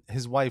then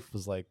his wife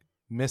was like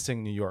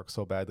missing New York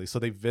so badly, so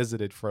they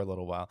visited for a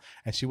little while,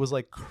 and she was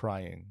like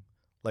crying,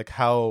 like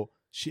how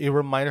it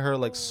reminded her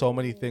like so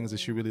many things that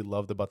she really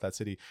loved about that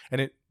city, and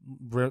it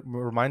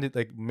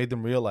made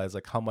them realize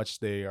like how much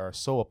they are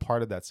so a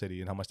part of that city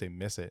and how much they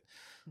miss it.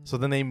 So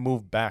then they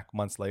moved back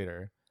months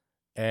later,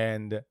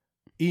 and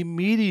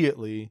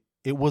immediately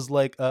it was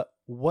like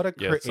what a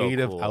Yeah, it's so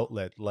creative cool.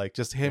 outlet, like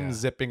just him Yeah.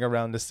 zipping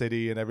around the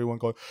city and everyone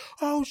going,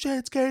 oh shit,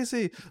 it's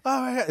Casey.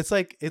 Oh my God. It's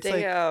like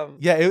Damn.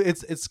 yeah,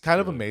 it's kind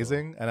of Really cool.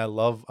 amazing, and I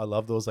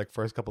love those like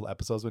first couple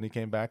episodes when he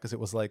came back, because it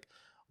was like,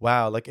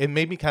 wow, like it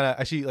made me kind of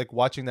actually like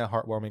watching that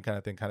heartwarming kind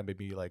of thing kind of made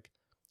me like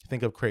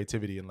think of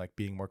creativity and like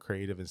being more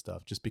creative and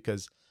stuff, just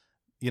because,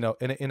 in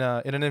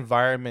an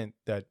environment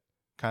that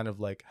kind of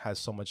like has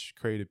so much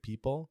creative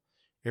people,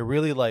 it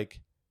really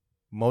like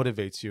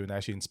motivates you and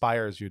actually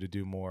inspires you to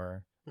do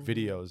more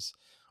videos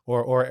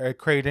or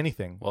create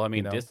anything. Well, I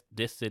mean, you know?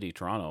 this city,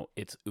 Toronto,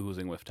 it's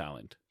oozing with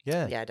talent.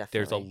 yeah. Yeah, definitely.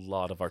 There's a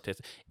lot of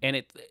artists,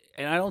 and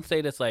I don't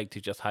say this like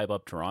to just hype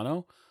up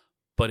Toronto,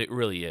 but it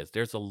really is.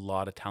 There's a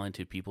lot of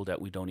talented people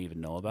that we don't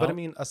even know about. But I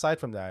mean, aside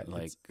from that,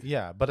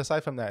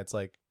 it's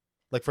like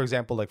for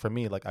example, like for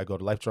me, like I go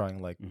to Life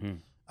Drawing, like Mhm.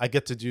 I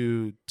get to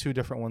do 2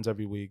 different ones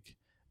every week,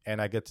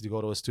 and I get to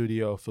go to a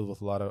studio filled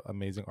with a lot of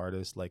amazing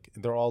artists. Like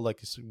they're all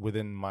like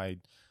within my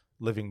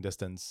living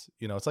distance.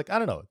 It's like, I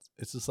don't know.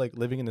 It's just like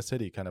living in the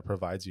city kind of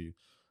provides you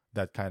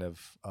that kind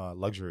of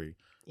luxury,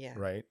 Yeah.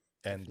 right?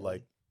 And definitely.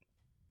 like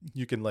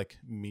you can like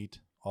meet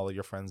all of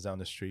your friends down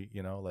the street,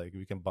 like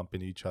we can bump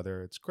into each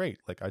other. It's great.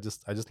 Like I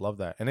just love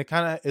that. And it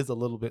kind of is a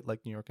little bit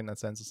like New York in that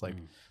sense. It's like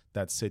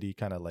that city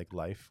kind of like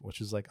life, which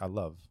is like I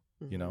love,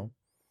 Mhm.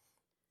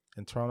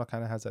 and Toronto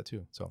kind of has that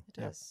too. So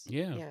It does.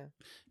 Yeah. Yeah.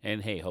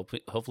 And hey,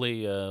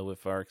 hopefully,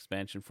 with our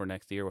expansion for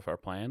next year, with our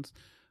plans,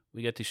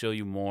 we get to show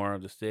you more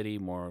of the city,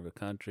 more of the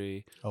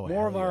country, Oh,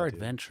 more of hell yeah, our dude.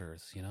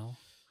 adventures.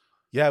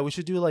 Yeah, we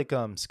should do like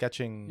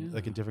sketching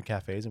like in Yeah. different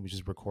cafes, and we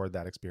just record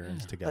that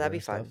experience Yeah. together. that'd be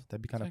and stuff. fun.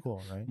 That'd be kind of Like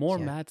cool, right? More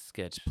Yeah. Matt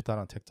sketch, Put that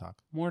on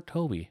TikTok. more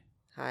Toby,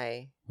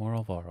 Hi. more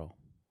Alvaro,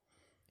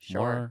 Sure.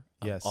 more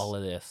of Yes. all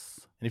of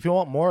this. And if you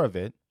want more of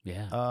it,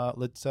 Yeah.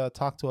 let's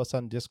talk to us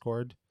on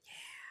Discord.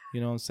 You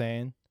know what I'm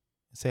saying?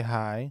 Say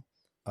hi.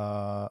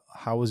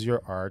 How was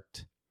your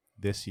art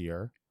this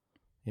year?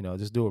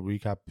 Just do a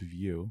recap of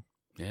you,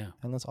 Yeah.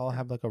 and let's all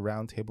have like a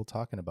round table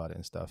talking about it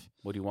and stuff.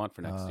 What do you want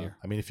for next year?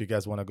 I mean, if you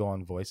guys want to go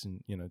on voice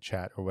and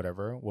chat or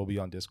whatever, we'll be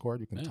on Discord.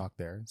 We can Yeah. talk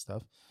there and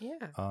stuff.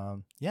 Yeah.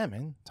 Yeah,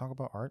 man, talk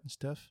about art and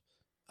stuff.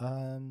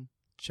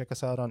 Check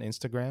us out on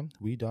Instagram,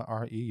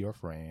 we.re your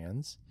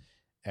friends,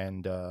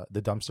 and the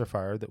dumpster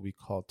fire that we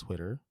call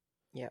Twitter.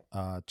 Yep.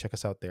 Check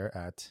us out there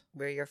at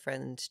We're your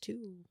friends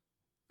too.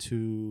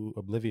 To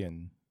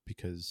Oblivion,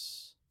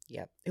 because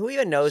Yep. Who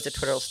even knows that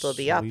Twitter will still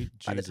be up Sweet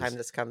by the Jesus. time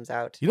this comes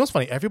out? what's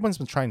funny? Everyone's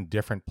been trying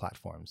different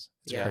platforms.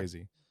 It's Yeah.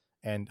 crazy.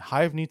 And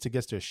Hive needs to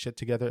get their shit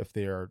together if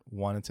they are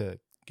wanting to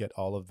get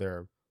all of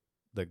their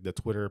like the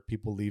Twitter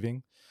people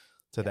leaving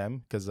to them,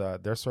 because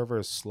their server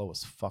is slow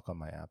as fuck on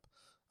my app.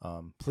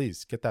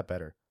 Please get that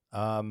better.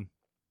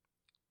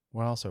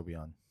 Where else are we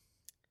on?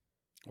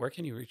 Where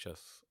can you reach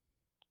us?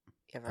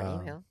 You have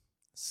our email.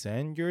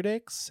 Send your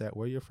dicks at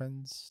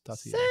whereyourfriends.ca.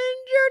 Send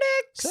your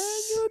dicks.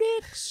 Send your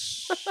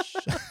dicks.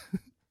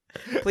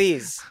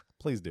 Please.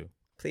 Please do.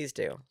 Please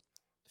do.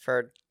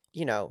 For,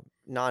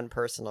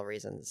 non-personal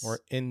reasons. Or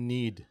in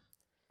need.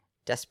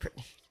 Desperate.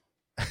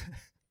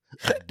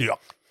 Dick.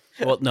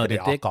 Well, no, the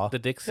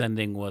Dick. dick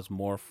sending was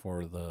more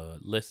for the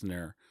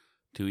listener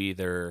to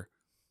either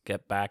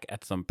get back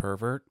at some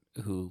pervert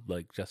who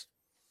like just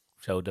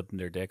showed up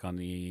their dick on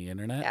the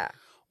internet, Yeah.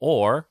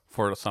 or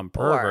for some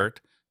pervert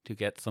to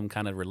get some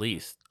kind of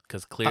release,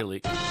 because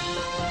clearly.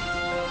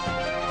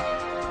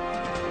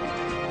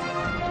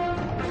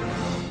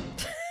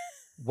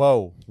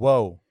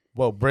 Whoa.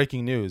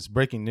 Breaking news.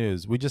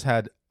 We just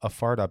had a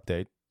fart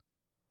update.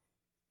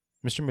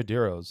 Mr.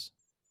 Medeiros.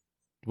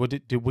 What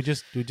did we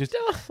just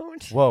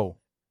Don't.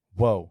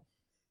 Whoa.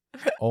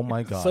 Oh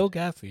my god. So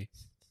gassy.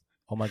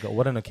 Oh my god,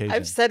 what an occasion.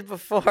 I've said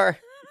before,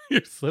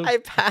 You're so. I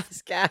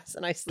pass gas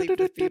and I sleep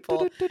with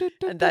people,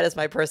 and that is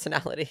my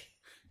personality.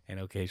 And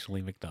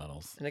occasionally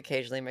McDonald's. And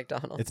occasionally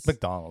McDonald's. It's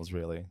McDonald's,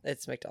 really.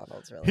 It's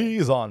McDonald's, really.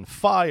 He's on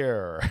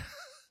fire.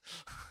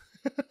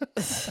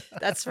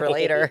 That's for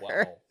later.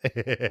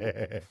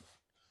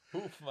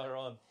 Oof, my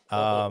run.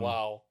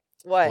 Wow.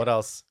 What?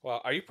 else? Wow.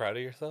 Are you proud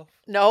of yourself?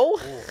 No.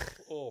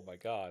 Oh my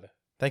God.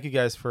 Thank you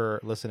guys for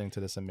listening to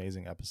this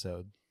amazing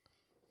episode.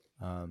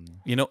 In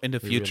the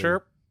We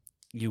future,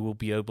 you will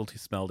be able to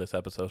smell this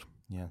episode.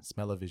 Yeah,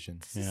 smell-o-vision.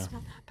 Does it Yeah.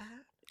 smell that bad?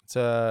 It's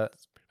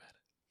pretty bad.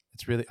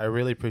 It's really, I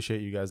really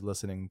appreciate you guys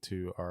listening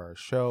to our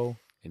show.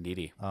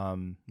 Indeedy.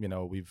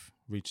 We've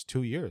reached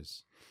 2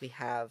 years. We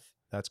have,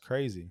 That's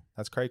crazy.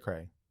 That's cray.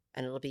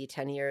 and it'll be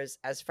 10 years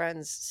as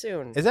friends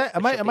soon. Is that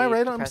am which I will be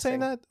right on depressing. saying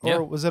that, or Yeah.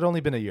 was it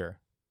only been a year?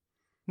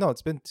 No,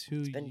 it's been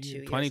 2 It's been 2 years.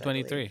 years.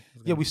 2023.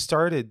 Yeah, we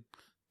started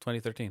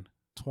 2013.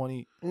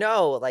 20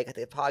 No, like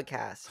the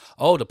podcast.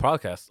 Oh, the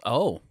podcast.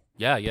 Oh,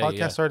 yeah.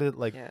 podcast started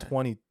like Yeah.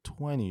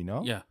 2020,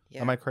 no? Yeah.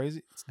 Yeah. Am I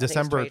crazy? It's think it's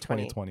December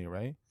 2020. 2020,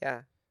 right?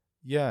 Yeah.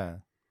 Yeah.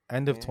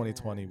 End of Yeah.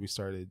 2020 we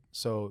started.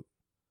 So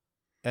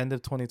End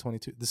of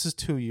 2022. This is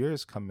 2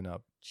 years coming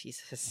up.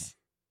 Jesus.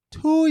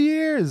 2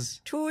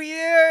 years. 2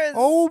 years.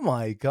 Oh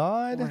my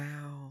God.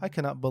 Wow. I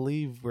cannot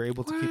believe we're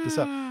able to keep this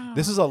up.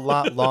 This is a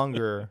lot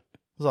longer.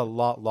 This is a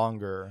lot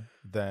longer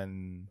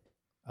than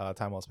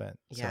Time Well Spent.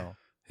 Yeah. So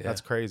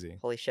that's crazy.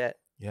 Holy shit.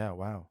 Yeah.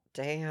 Wow.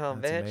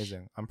 Damn, That's bitch.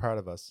 amazing. I'm proud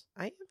of us.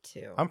 I am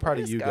too. I'm proud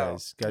Look of at you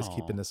us go. guys Aw.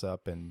 keeping this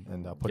up and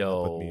putting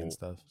up with me and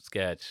stuff.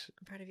 Sketch.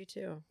 I'm proud of you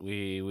too.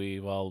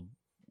 We've all,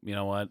 you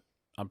know what?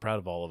 I'm proud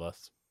of all of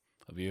us.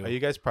 Of you. Are you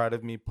guys proud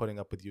of me putting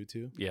up with you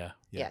too? Yeah,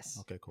 Yes.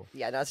 Okay, cool.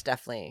 Yeah, no, that's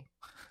definitely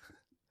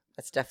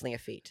a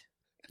feat.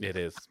 it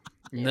is.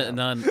 Yeah.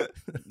 None.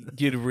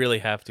 You'd really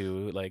have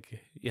to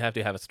you have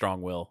to have a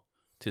strong will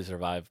to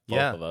survive both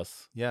Yeah. of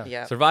us. Yeah.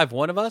 Yeah. Survive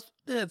one of us?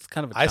 It's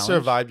kind of a I challenge.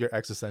 survived your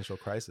existential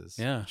crisis.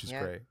 Yeah. Which is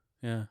Yeah. great.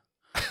 Yeah.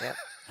 Yep.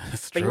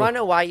 That's But true. you want to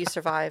know why you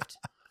survived?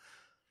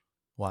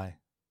 Why?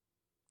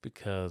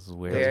 Because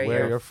we're, We're We're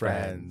your your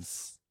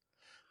friends.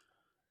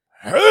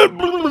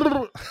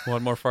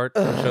 One more fart for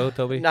the show,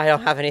 Toby? No, I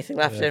don't have anything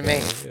left in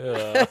me.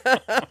 Yeah.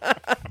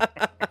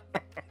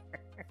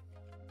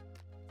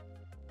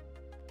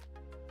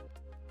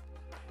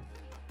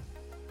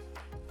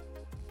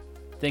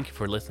 Thank you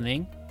for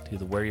listening to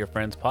the We're Your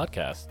Friends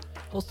podcast,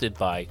 hosted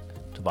by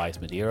Tobias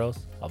Medeiros,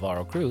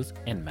 Alvaro Cruz,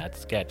 and Matt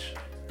Sketch.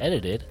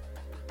 Edited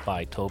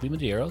by Toby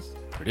Medeiros,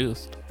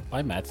 produced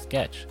by Matt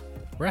Sketch.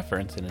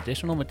 Reference and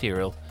additional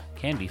material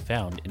can be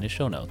found in the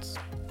show notes.